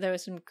earlier that there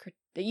was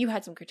that you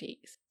had some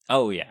critiques.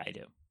 Oh, yeah, I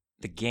do.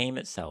 The game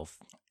itself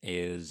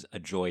is a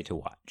joy to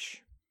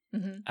watch.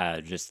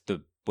 Mm-hmm. Just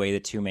the way the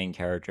two main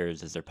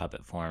characters as their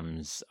puppet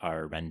forms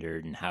are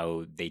rendered and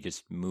how they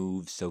just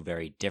move so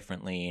very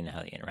differently and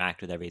how they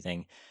interact with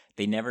everything.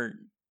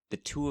 The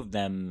two of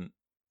them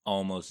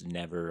almost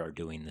never are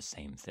doing the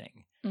same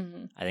thing.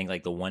 Mm-hmm. I think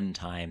like the one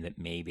time that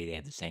maybe they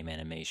have the same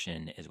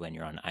animation is when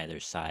you're on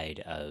either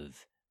side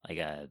of like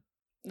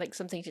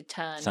something to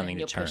turn and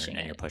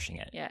you're pushing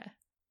it. Yeah.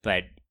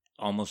 But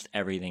almost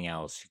everything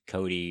else,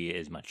 Cody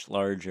is much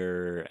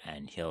larger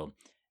and he'll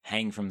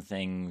hang from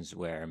things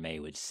where May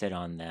would sit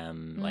on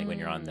them. Like when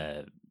you're on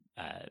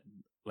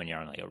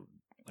like a,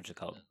 what's it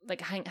called?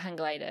 Like a hang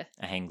glider.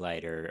 A hang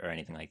glider or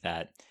anything like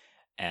that.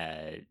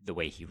 The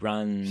way he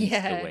runs, the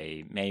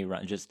way May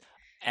runs, just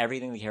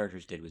everything the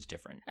characters did was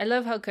different. I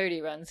love how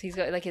Cody runs. He's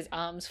got like his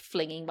arms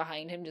flinging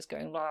behind him, just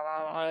going blah,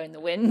 blah, blah, in the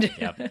wind.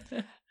 Yep.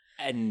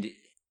 And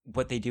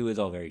what they do is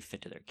all very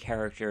fit to their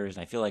characters.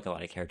 And I feel like a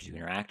lot of characters you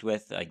interact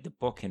with, like the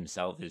book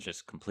himself is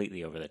just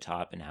completely over the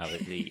top in how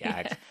he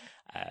acts.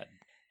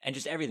 And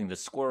just everything, the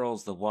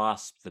squirrels, the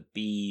wasps, the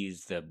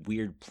bees, the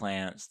weird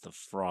plants, the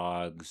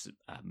frogs,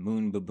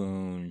 Moon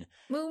Baboon,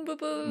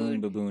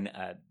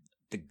 the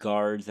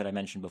guards that I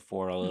mentioned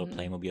before, all little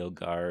Playmobil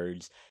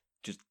guards,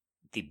 just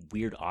the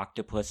weird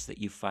octopus that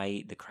you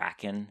fight, the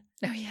Kraken.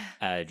 Oh,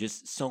 yeah.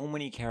 Just so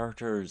many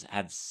characters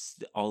have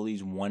all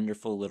these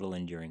wonderful little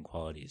enduring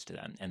qualities to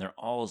them, and they're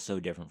all so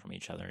different from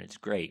each other, and it's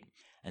great.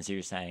 And so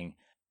you're saying,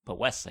 but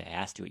Wesley, I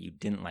asked you what you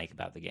didn't like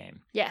about the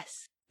game.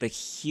 Yes. The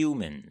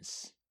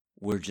humans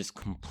were just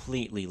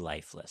completely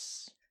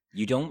lifeless.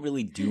 You don't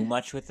really do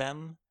much with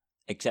them,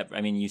 except,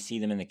 I mean, you see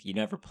them you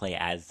never play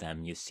as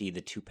them. You see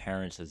the two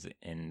parents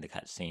in the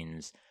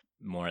cutscenes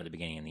more at the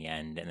beginning and the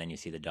end, and then you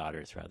see the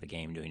daughter throughout the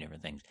game doing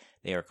different things.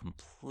 They are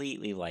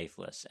completely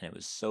lifeless, and it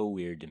was so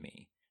weird to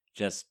me.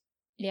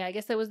 Yeah, I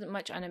guess there wasn't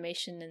much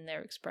animation in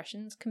their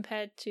expressions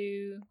compared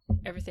to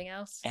everything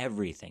else.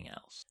 Everything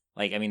else.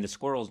 Like, I mean, the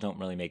squirrels don't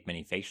really make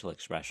many facial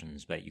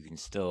expressions, but you can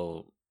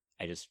still,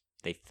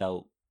 they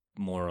felt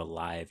more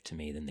alive to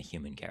me than the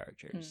human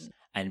characters.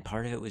 And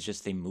part of it was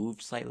just they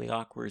moved slightly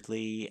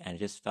awkwardly, and it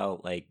just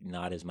felt like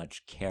not as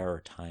much care or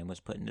time was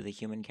put into the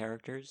human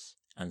characters.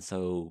 And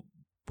so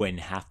when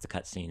half the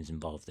cutscenes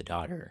involved the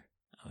daughter,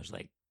 I was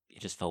like, it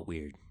just felt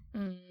weird.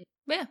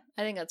 Yeah,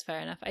 I think that's fair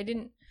enough. I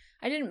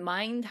didn't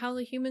mind how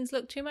the humans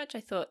looked too much.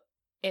 I thought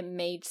it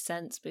made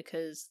sense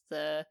because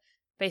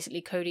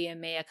basically Cody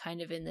and May are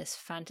kind of in this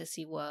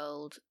fantasy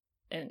world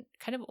and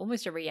kind of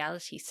almost a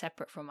reality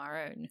separate from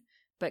our own,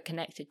 but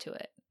connected to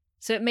it.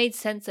 So it made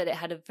sense that it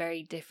had a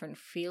very different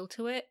feel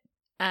to it.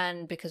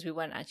 And because we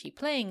weren't actually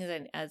playing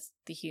as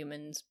the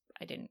humans,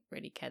 I didn't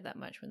really care that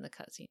much when the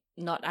cutscene.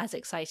 Not as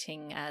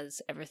exciting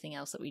as everything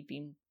else that we'd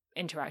been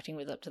interacting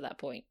with up to that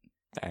point.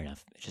 Fair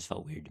enough. It just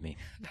felt weird to me.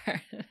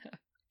 Fair enough.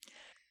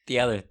 The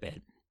other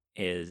bit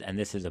is, and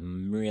this is a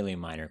really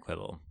minor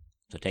quibble,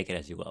 so take it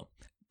as you will.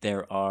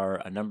 There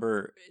are a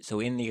number, so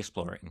in the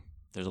exploring,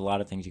 there's a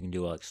lot of things you can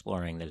do while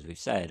exploring that, as we've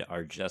said,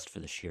 are just for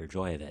the sheer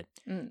joy of it.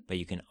 But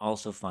you can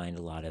also find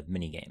a lot of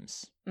mini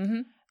games,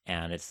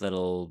 and it's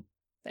little.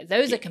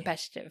 Those are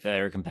competitive.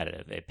 They're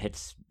competitive.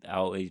 It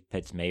always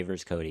pits May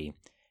versus Cody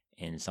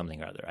in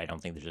something or other. I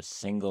don't think there's a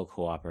single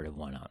cooperative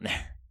one on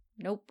there.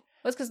 Nope.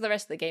 Well, it's because the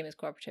rest of the game is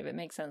cooperative. It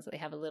makes sense that they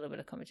have a little bit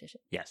of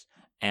competition. Yes,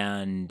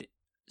 and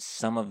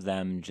some of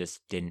them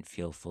just didn't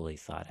feel fully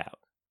thought out.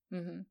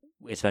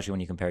 Especially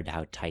when you compared to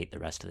how tight the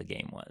rest of the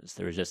game was.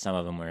 There was just some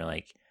of them where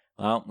like,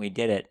 well, we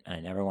did it. I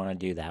never want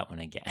to do that one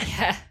again.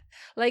 Yeah.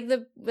 Like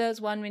there's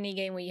one mini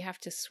game where you have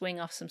to swing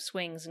off some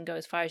swings and go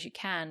as far as you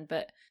can,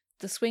 but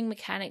the swing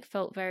mechanic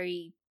felt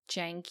very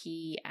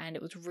janky and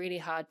it was really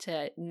hard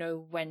to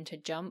know when to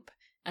jump.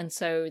 And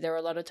so there were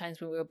a lot of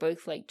times when we were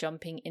both like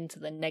jumping into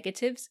the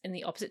negatives in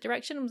the opposite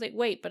direction. I was like,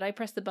 wait, but I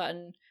pressed the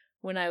button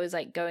when I was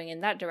like going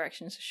in that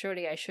direction, so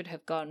surely I should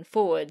have gone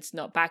forwards,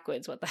 not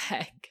backwards. What the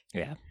heck?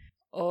 Yeah.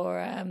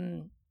 Or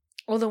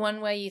the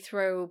one where you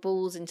throw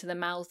balls into the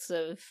mouths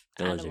of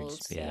the animals.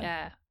 Lizards,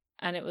 yeah.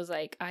 And it was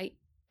like, I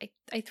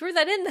threw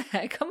that in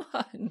there. Come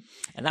on.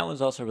 And that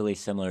was also really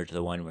similar to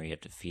the one where you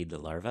have to feed the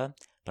larva.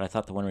 But I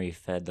thought the one where you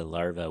fed the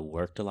larva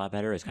worked a lot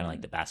better. It's kind of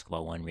like the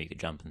basketball one where you could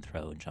jump and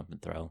throw and jump and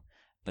throw.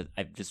 But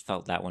I just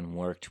felt that one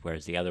worked,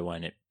 whereas the other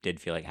one, it did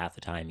feel like half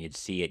the time you'd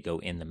see it go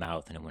in the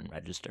mouth and it wouldn't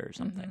register or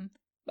something.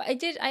 But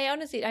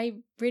I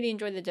really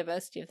enjoyed the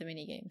diversity of the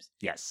mini games.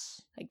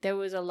 Yes. Like there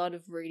was a lot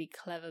of really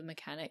clever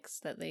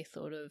mechanics that they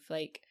thought of,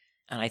 like.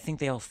 And I think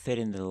they all fit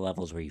into the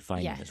levels where you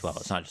find them as well.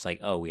 It's not just like,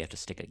 oh, we have to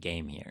stick a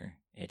game here.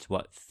 It's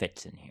what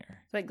fits in here.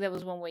 Like there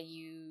was one where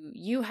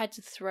you had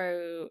to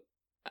throw,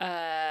 what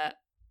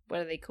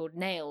are they called?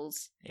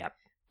 Nails. Yep.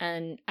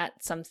 And at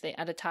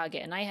a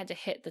target, and I had to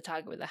hit the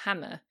target with a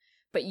hammer.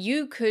 But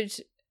you could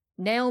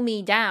nail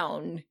me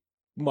down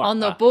on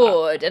the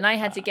board, and I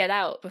had to get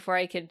out before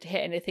I could hit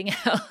anything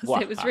else.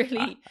 It was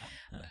really,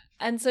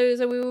 and so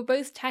we were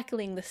both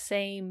tackling the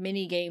same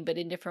mini game, but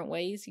in different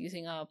ways,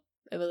 using our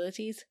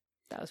abilities.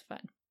 That was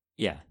fun.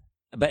 Yeah,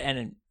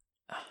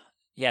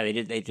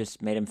 they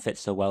just made them fit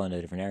so well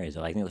into different areas.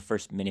 I think the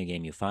first mini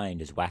game you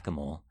find is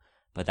Whack-A-Mole,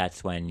 but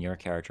that's when your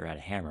character had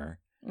a hammer.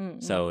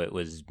 So it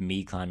was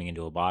me climbing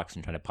into a box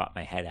and trying to pop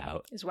my head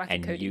out,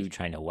 and Cody. You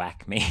trying to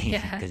whack me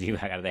because you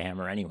got the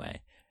hammer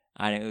anyway.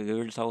 And we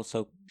were just all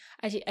so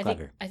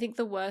clever. I think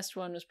the worst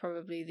one was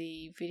probably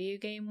the video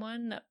game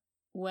one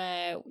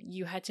where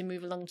you had to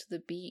move along to the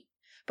beat,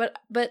 but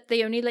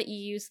they only let you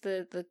use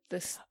the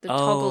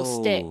toggle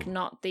stick,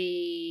 not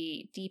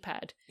the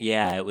D-pad.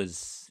 Yeah, that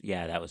was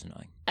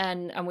annoying.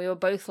 And we were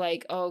both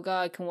like, oh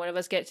god, can one of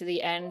us get to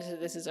the end so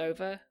this is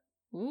over?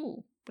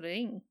 Ooh,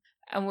 bling.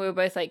 And we were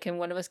both like, can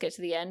one of us get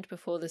to the end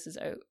before this is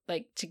over?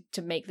 Like,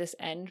 to make this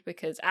end,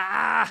 because,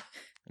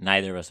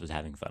 Neither of us was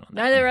having fun on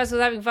that. Neither of us was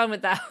having fun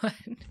with that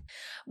one.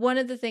 One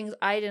of the things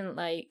I didn't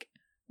like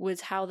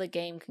was how the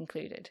game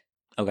concluded.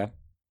 Okay.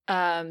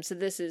 So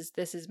this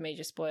is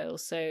major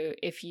spoils. So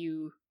if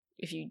you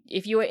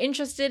are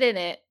interested in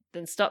it,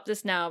 then stop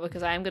this now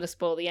because I am going to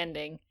spoil the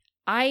ending.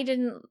 I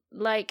didn't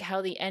like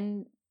how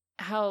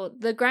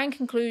the grand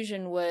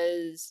conclusion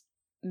was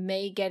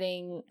May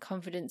getting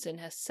confidence in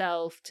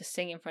herself to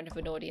sing in front of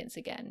an audience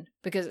again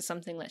because it's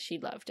something that she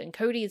loved, and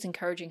Cody is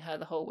encouraging her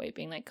the whole way,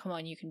 being like, come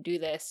on, you can do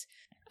this.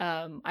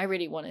 I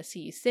really want to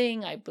see you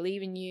sing. I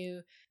believe in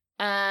you.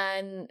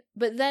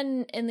 But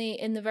then in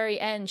the very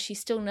end, she's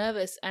still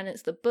nervous, and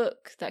it's the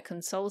book that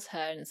consoles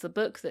her, and it's the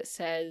book that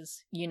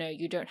says,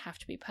 you don't have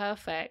to be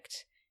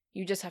perfect.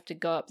 You just have to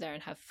go up there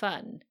and have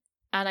fun.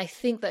 And I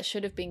think that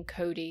should have been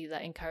Cody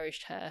that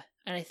encouraged her.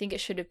 And I think it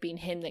should have been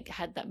him that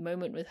had that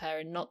moment with her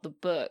and not the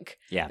book.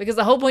 Yeah. Because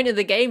the whole point of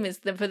the game is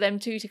for them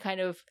two to kind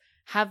of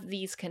have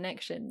these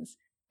connections.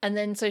 And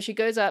then so she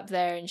goes up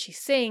there and she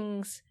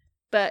sings,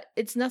 but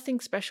it's nothing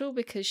special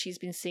because she's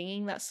been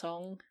singing that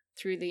song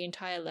through the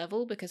entire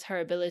level, because her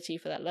ability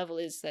for that level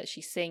is that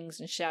she sings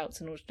and shouts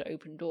in order to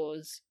open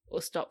doors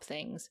or stop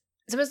things.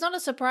 So it's not a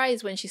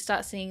surprise when she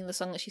starts singing the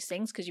song that she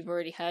sings because you've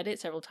already heard it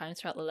several times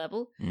throughout the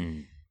level.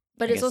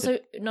 But it's also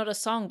not a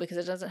song because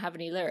it doesn't have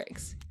any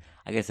lyrics.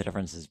 I guess the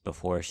difference is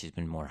before she's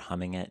been more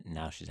humming it, and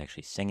now she's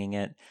actually singing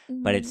it.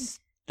 But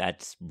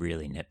that's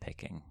really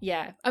nitpicking.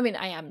 Yeah, I mean,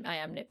 I am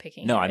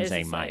nitpicking. No, I'm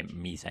saying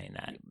me saying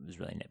that was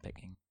really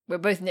nitpicking. We're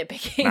both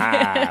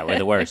nitpicking. We're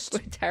the worst.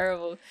 We're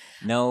terrible.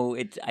 No,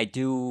 I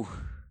do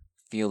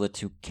feel the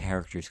two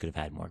characters could have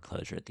had more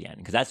closure at the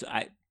end, because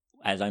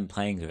as I'm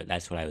playing through it,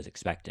 that's what I was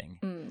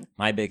expecting.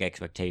 My big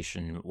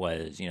expectation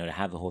was, to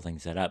have the whole thing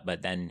set up,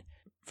 but then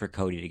for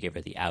Cody to give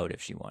her the out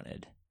if she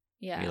wanted.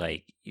 Yeah.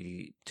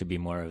 To be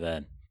more of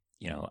a,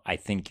 I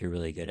think you're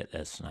really good at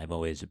this, and I've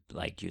always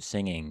liked you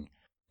singing,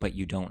 but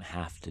you don't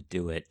have to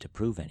do it to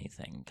prove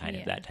anything, kind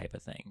of that type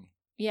of thing.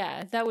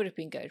 Yeah, that would have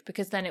been good,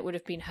 because then it would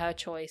have been her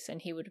choice,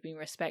 and he would have been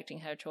respecting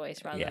her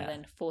choice rather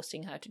than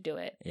forcing her to do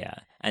it. Yeah,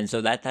 and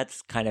so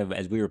that's kind of,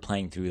 as we were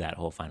playing through that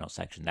whole final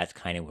section, that's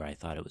kind of where I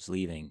thought it was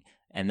leaving.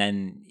 And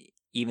then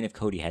even if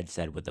Cody had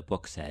said what the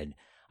book said,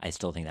 I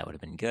still think that would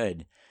have been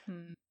good.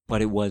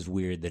 But it was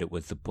weird that it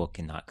was the book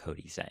and not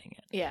Cody saying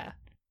it. Yeah.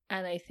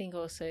 And I think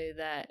also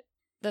that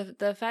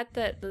the fact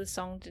that the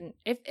song didn't,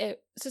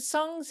 so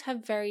songs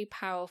have very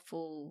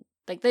powerful,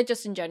 like they're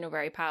just in general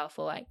very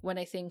powerful. Like when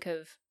I think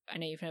of, I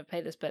know you've never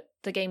played this, but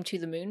the game To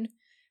the Moon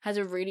has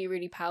a really,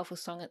 really powerful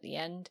song at the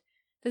end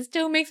that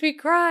still makes me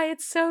cry.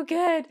 It's so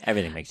good.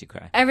 Everything makes you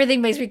cry.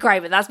 Everything makes me cry,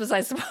 but that's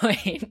besides the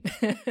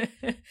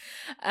point.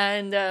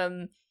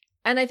 And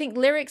I think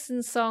lyrics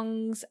and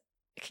songs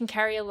can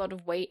carry a lot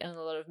of weight and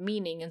a lot of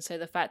meaning, and so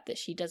the fact that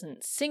she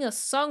doesn't sing a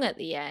song at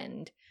the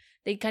end,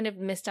 they kind of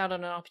missed out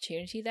on an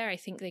opportunity there. I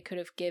think they could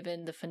have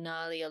given the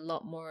finale a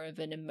lot more of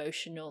an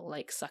emotional,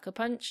 like, sucker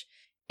punch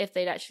if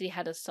they'd actually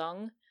had a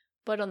song.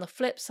 But on the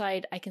flip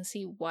side, I can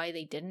see why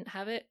they didn't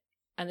have it,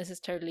 and this is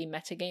totally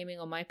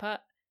metagaming on my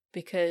part,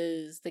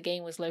 because the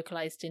game was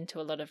localized into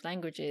a lot of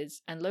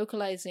languages, and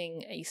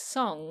localizing a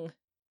song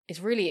is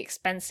really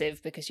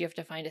expensive because you have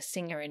to find a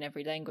singer in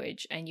every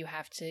language, and you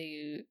have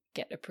to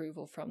get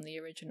approval from the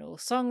original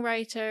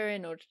songwriter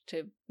in order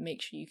to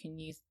make sure you can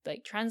use,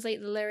 like,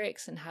 translate the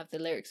lyrics and have the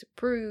lyrics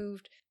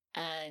approved.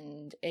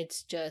 And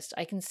it's just,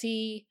 I can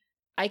see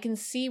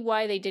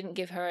why they didn't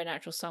give her an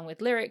actual song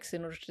with lyrics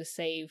in order to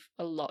save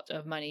a lot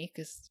of money,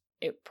 because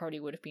it probably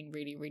would have been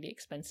really, really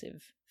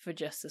expensive for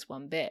just this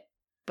one bit.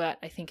 But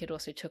I think it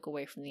also took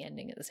away from the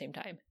ending at the same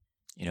time.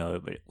 You know,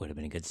 it would have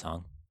been a good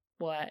song.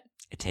 What?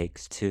 It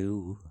takes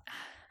two.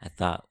 I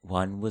thought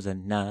one was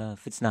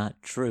enough. It's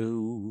not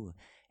true.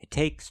 It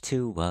takes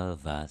two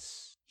of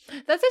us.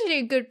 That's actually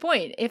a good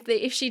point.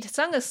 If she'd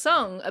sung a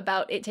song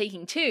about it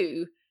taking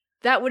two,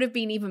 that would have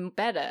been even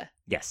better.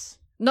 Yes.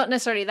 Not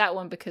necessarily that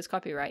one because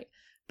copyright,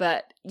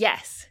 but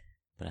yes.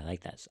 But I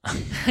like that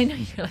song. I know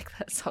you like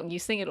that song. You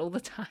sing it all the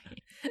time.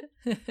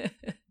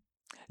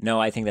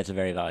 No, I think that's a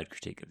very valid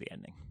critique of the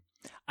ending.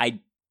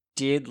 I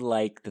did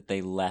like that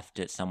they left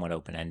it somewhat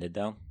open-ended,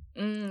 though.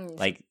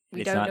 Like,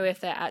 we don't know if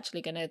they're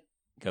actually going to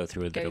go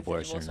through the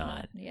divorce or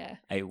not. Yeah.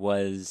 It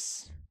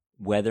was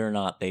whether or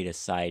not they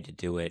decide to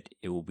do it,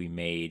 it will be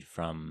made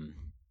from,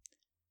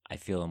 I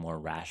feel, a more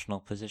rational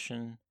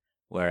position.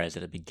 Whereas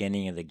at the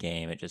beginning of the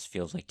game, it just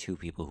feels like two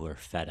people who are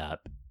fed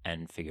up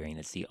and figuring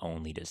it's the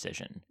only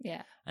decision.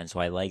 Yeah. And so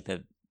I like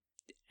that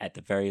at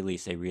the very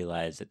least they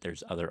realize that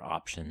there's other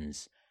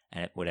options,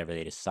 and whatever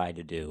they decide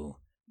to do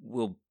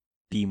will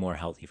be more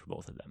healthy for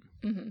both of them.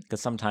 Because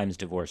sometimes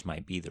divorce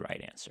might be the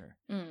right answer.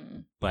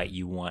 But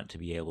you want to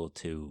be able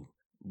to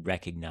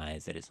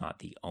recognize that it's not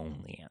the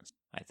only answer,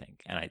 I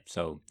think. And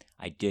so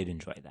I did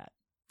enjoy that.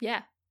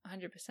 Yeah,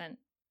 100%.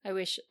 I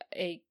wish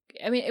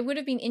it would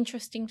have been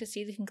interesting to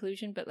see the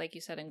conclusion, but like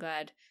you said, I'm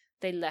glad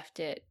they left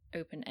it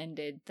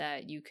open-ended,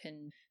 that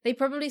they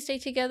probably stay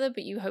together,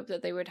 but you hope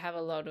that they would have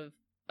a lot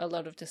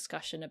of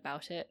discussion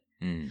about it.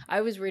 I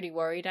was really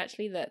worried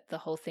actually that the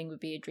whole thing would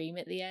be a dream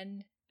at the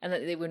end and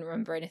that they wouldn't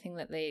remember anything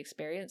that they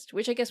experienced,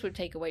 which I guess would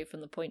take away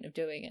from the point of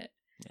doing it.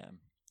 Yeah.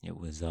 It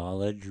was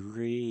all a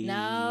dream.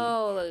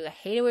 No, I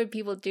hate it when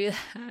people do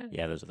that.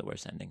 Yeah, those are the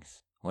worst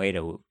endings. Way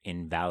to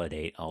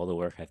invalidate all the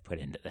work I've put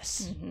into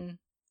this.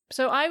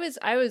 So I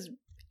was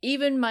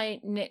even my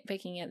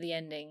nitpicking at the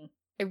ending,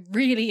 I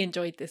really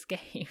enjoyed this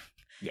game.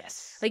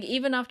 Yes. Like,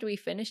 even after we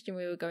finished and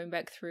we were going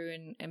back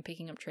through and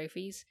picking up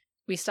trophies,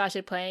 we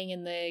started playing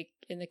in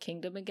the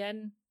kingdom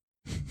again.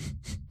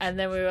 And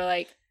then we were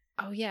like,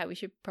 oh yeah, we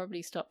should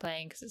probably stop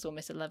playing because it's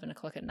almost 11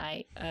 o'clock at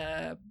night.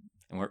 And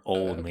we're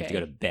old and we have to go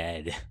to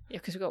bed. Yeah,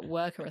 because we've got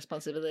work and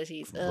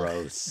responsibilities.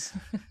 Gross.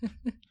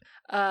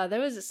 There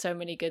was so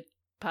many good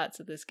parts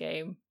of this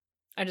game.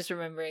 I'm just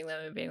remembering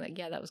them and being like,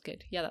 yeah, that was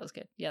good. Yeah, that was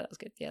good. Yeah, that was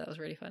good. Yeah, that was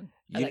really fun.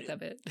 I like that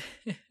bit.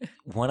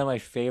 One of my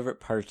favorite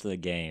parts of the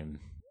game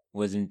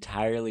was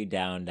entirely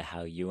down to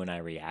how you and I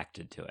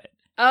reacted to it.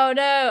 Oh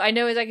no, I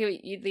know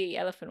exactly the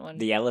elephant one.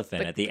 The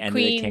elephant at the end of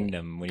the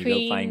kingdom when you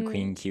go find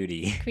Queen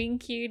Cutie. Queen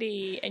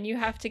Cutie, and you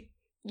have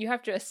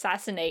to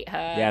assassinate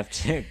her. You have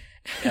to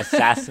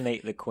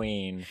assassinate the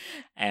queen,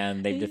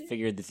 and they've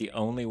figured that the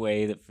only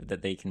way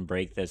that they can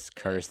break this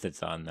curse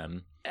that's on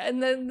them.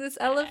 And then this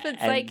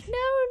elephant's like, no,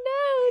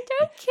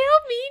 don't kill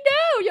me,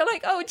 no. You're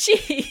like, oh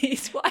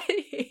jeez, why?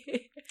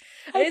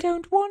 I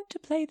don't want to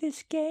play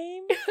this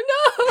game.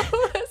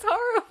 No, that's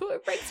horrible.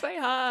 It breaks my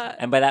heart.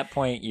 And by that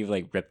point, you've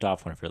like ripped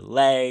off one of her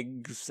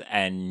legs,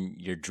 and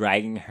you're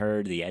dragging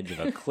her to the edge of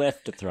a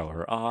cliff to throw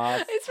her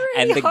off. It's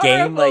really and the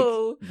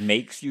horrible. game like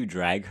makes you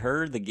drag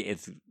her.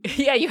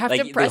 Yeah, you have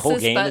like, to press the whole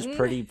this game button. is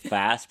pretty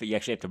fast, but you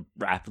actually have to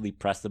rapidly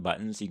press the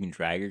button so you can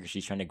drag her because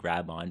she's trying to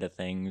grab onto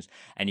things,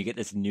 and you get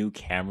this new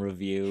camera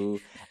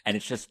view, and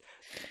it's just.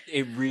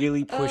 It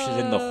really pushes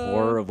in the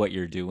horror of what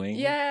you're doing.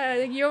 Yeah,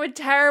 you're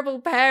terrible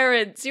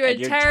parents. You're And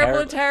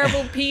you're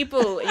terrible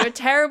people. You're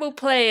terrible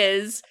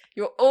players.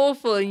 You're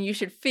awful and you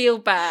should feel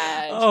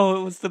bad. Oh,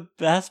 it was the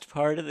best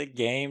part of the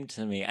game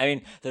to me. I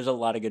mean, there's a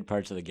lot of good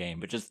parts of the game,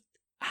 but just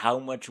how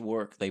much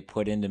work they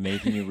put into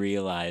making you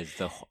realize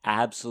the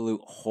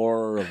absolute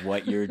horror of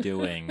what you're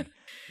doing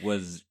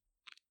was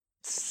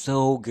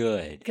So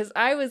good. Because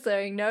I was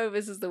saying, no,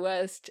 this is the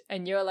worst.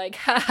 And you're like,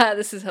 haha,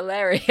 this is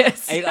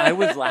hilarious. I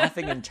was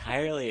laughing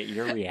entirely at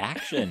your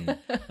reaction.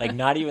 Like,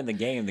 not even the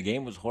game. The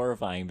game was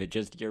horrifying, but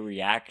just your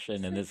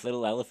reaction and this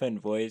little elephant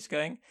voice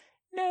going,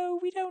 no,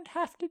 we don't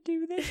have to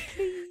do this,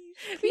 please.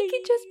 We can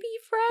just be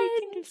friends. We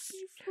can just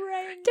be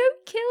friends.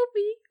 Don't kill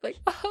me. Like,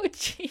 oh,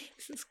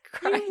 Jesus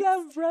Christ. You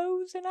love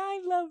Rose and I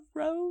love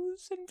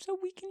Rose, and so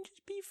we can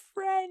just be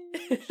friends.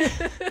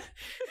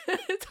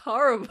 It's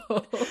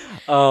horrible.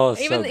 Oh,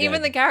 so even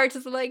good. the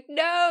characters are like,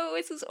 no,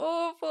 this is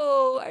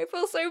awful. I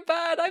feel so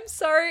bad. I'm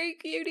sorry,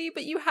 Cutie,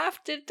 but you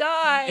have to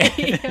die.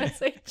 I was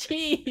like,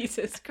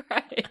 Jesus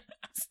Christ.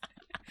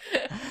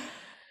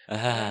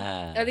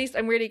 At least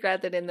I'm really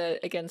glad that in the,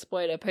 again,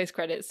 spoiler,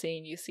 post-credits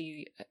scene, you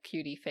see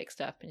Cutie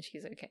fixed up and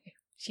she's okay.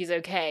 She's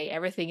okay.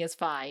 Everything is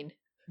fine.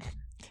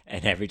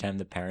 And every time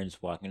the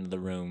parents walk into the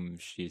room,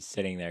 she's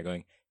sitting there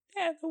going,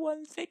 they're the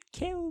ones that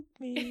killed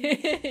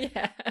me.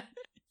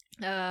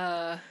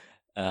 Yeah.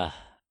 That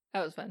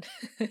was fun.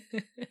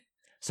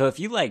 So if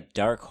you like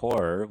dark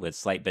horror with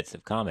slight bits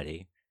of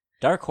comedy,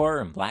 dark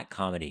horror and black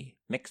comedy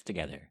mixed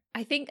together.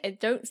 I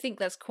don't think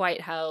that's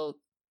quite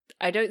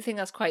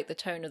the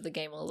tone of the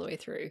game all the way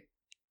through.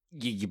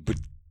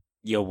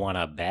 You want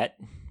to bet?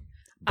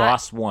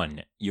 Boss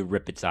 1, you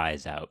rip its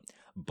eyes out.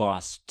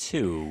 Boss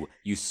 2,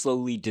 you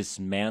slowly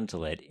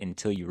dismantle it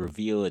until you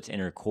reveal its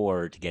inner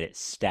core to get it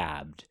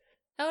stabbed.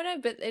 Oh no,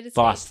 but it is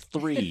Boss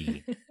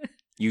 3,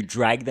 you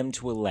drag them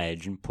to a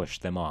ledge and push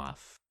them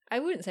off. I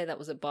wouldn't say that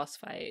was a boss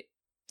fight.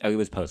 Oh, it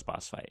was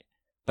post-boss fight.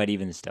 But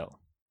even still.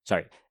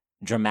 Sorry.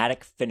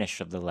 Dramatic finish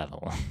of the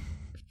level.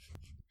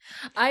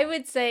 I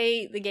would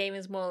say the game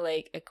is more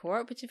like a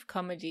cooperative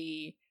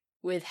comedy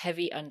with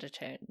heavy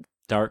undertones.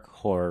 Dark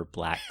horror,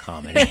 black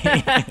comedy.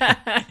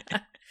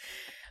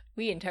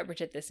 We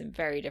interpreted this in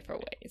very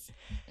different ways.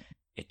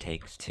 It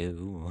takes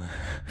two.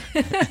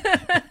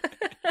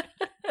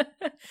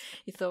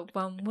 You thought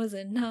one was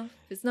enough.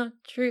 It's not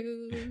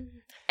true.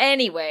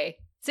 Anyway,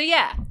 so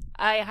yeah,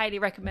 I highly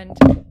recommend.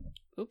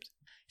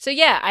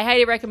 I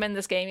highly recommend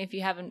this game if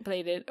you haven't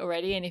played it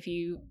already, and if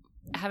you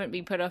haven't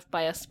been put off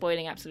by us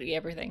spoiling absolutely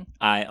everything.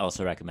 I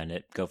also recommend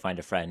it. Go find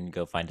a friend,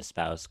 go find a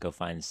spouse, go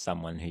find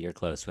someone who you're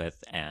close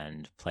with,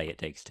 and play It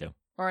Takes Two.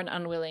 Or an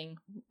unwilling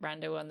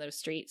rando on those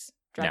streets.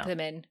 Drag them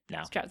in.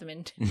 No. Strap them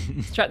in.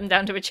 Strap them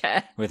down to a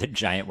chair. With a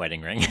giant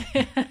wedding ring.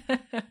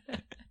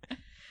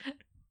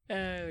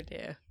 Oh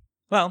dear.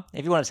 Well,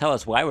 if you want to tell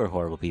us why we're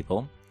horrible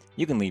people,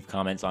 you can leave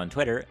comments on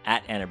Twitter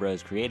at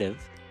AnnaBrosCreative.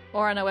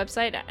 Or on our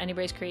website at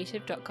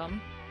annabroscreative.com.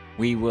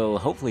 We will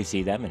hopefully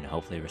see them and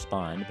hopefully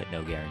respond, but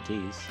no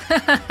guarantees.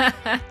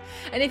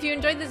 And if you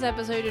enjoyed this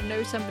episode and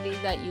know somebody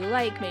that you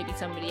like, maybe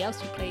somebody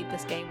else you played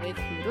this game with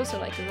who would also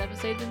like this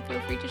episode, then feel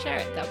free to share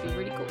it. That would be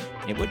really cool.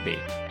 It would be.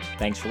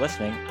 Thanks for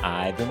listening.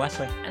 I've been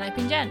Wesley. And I've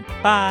been Jen.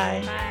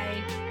 Bye.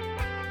 Bye.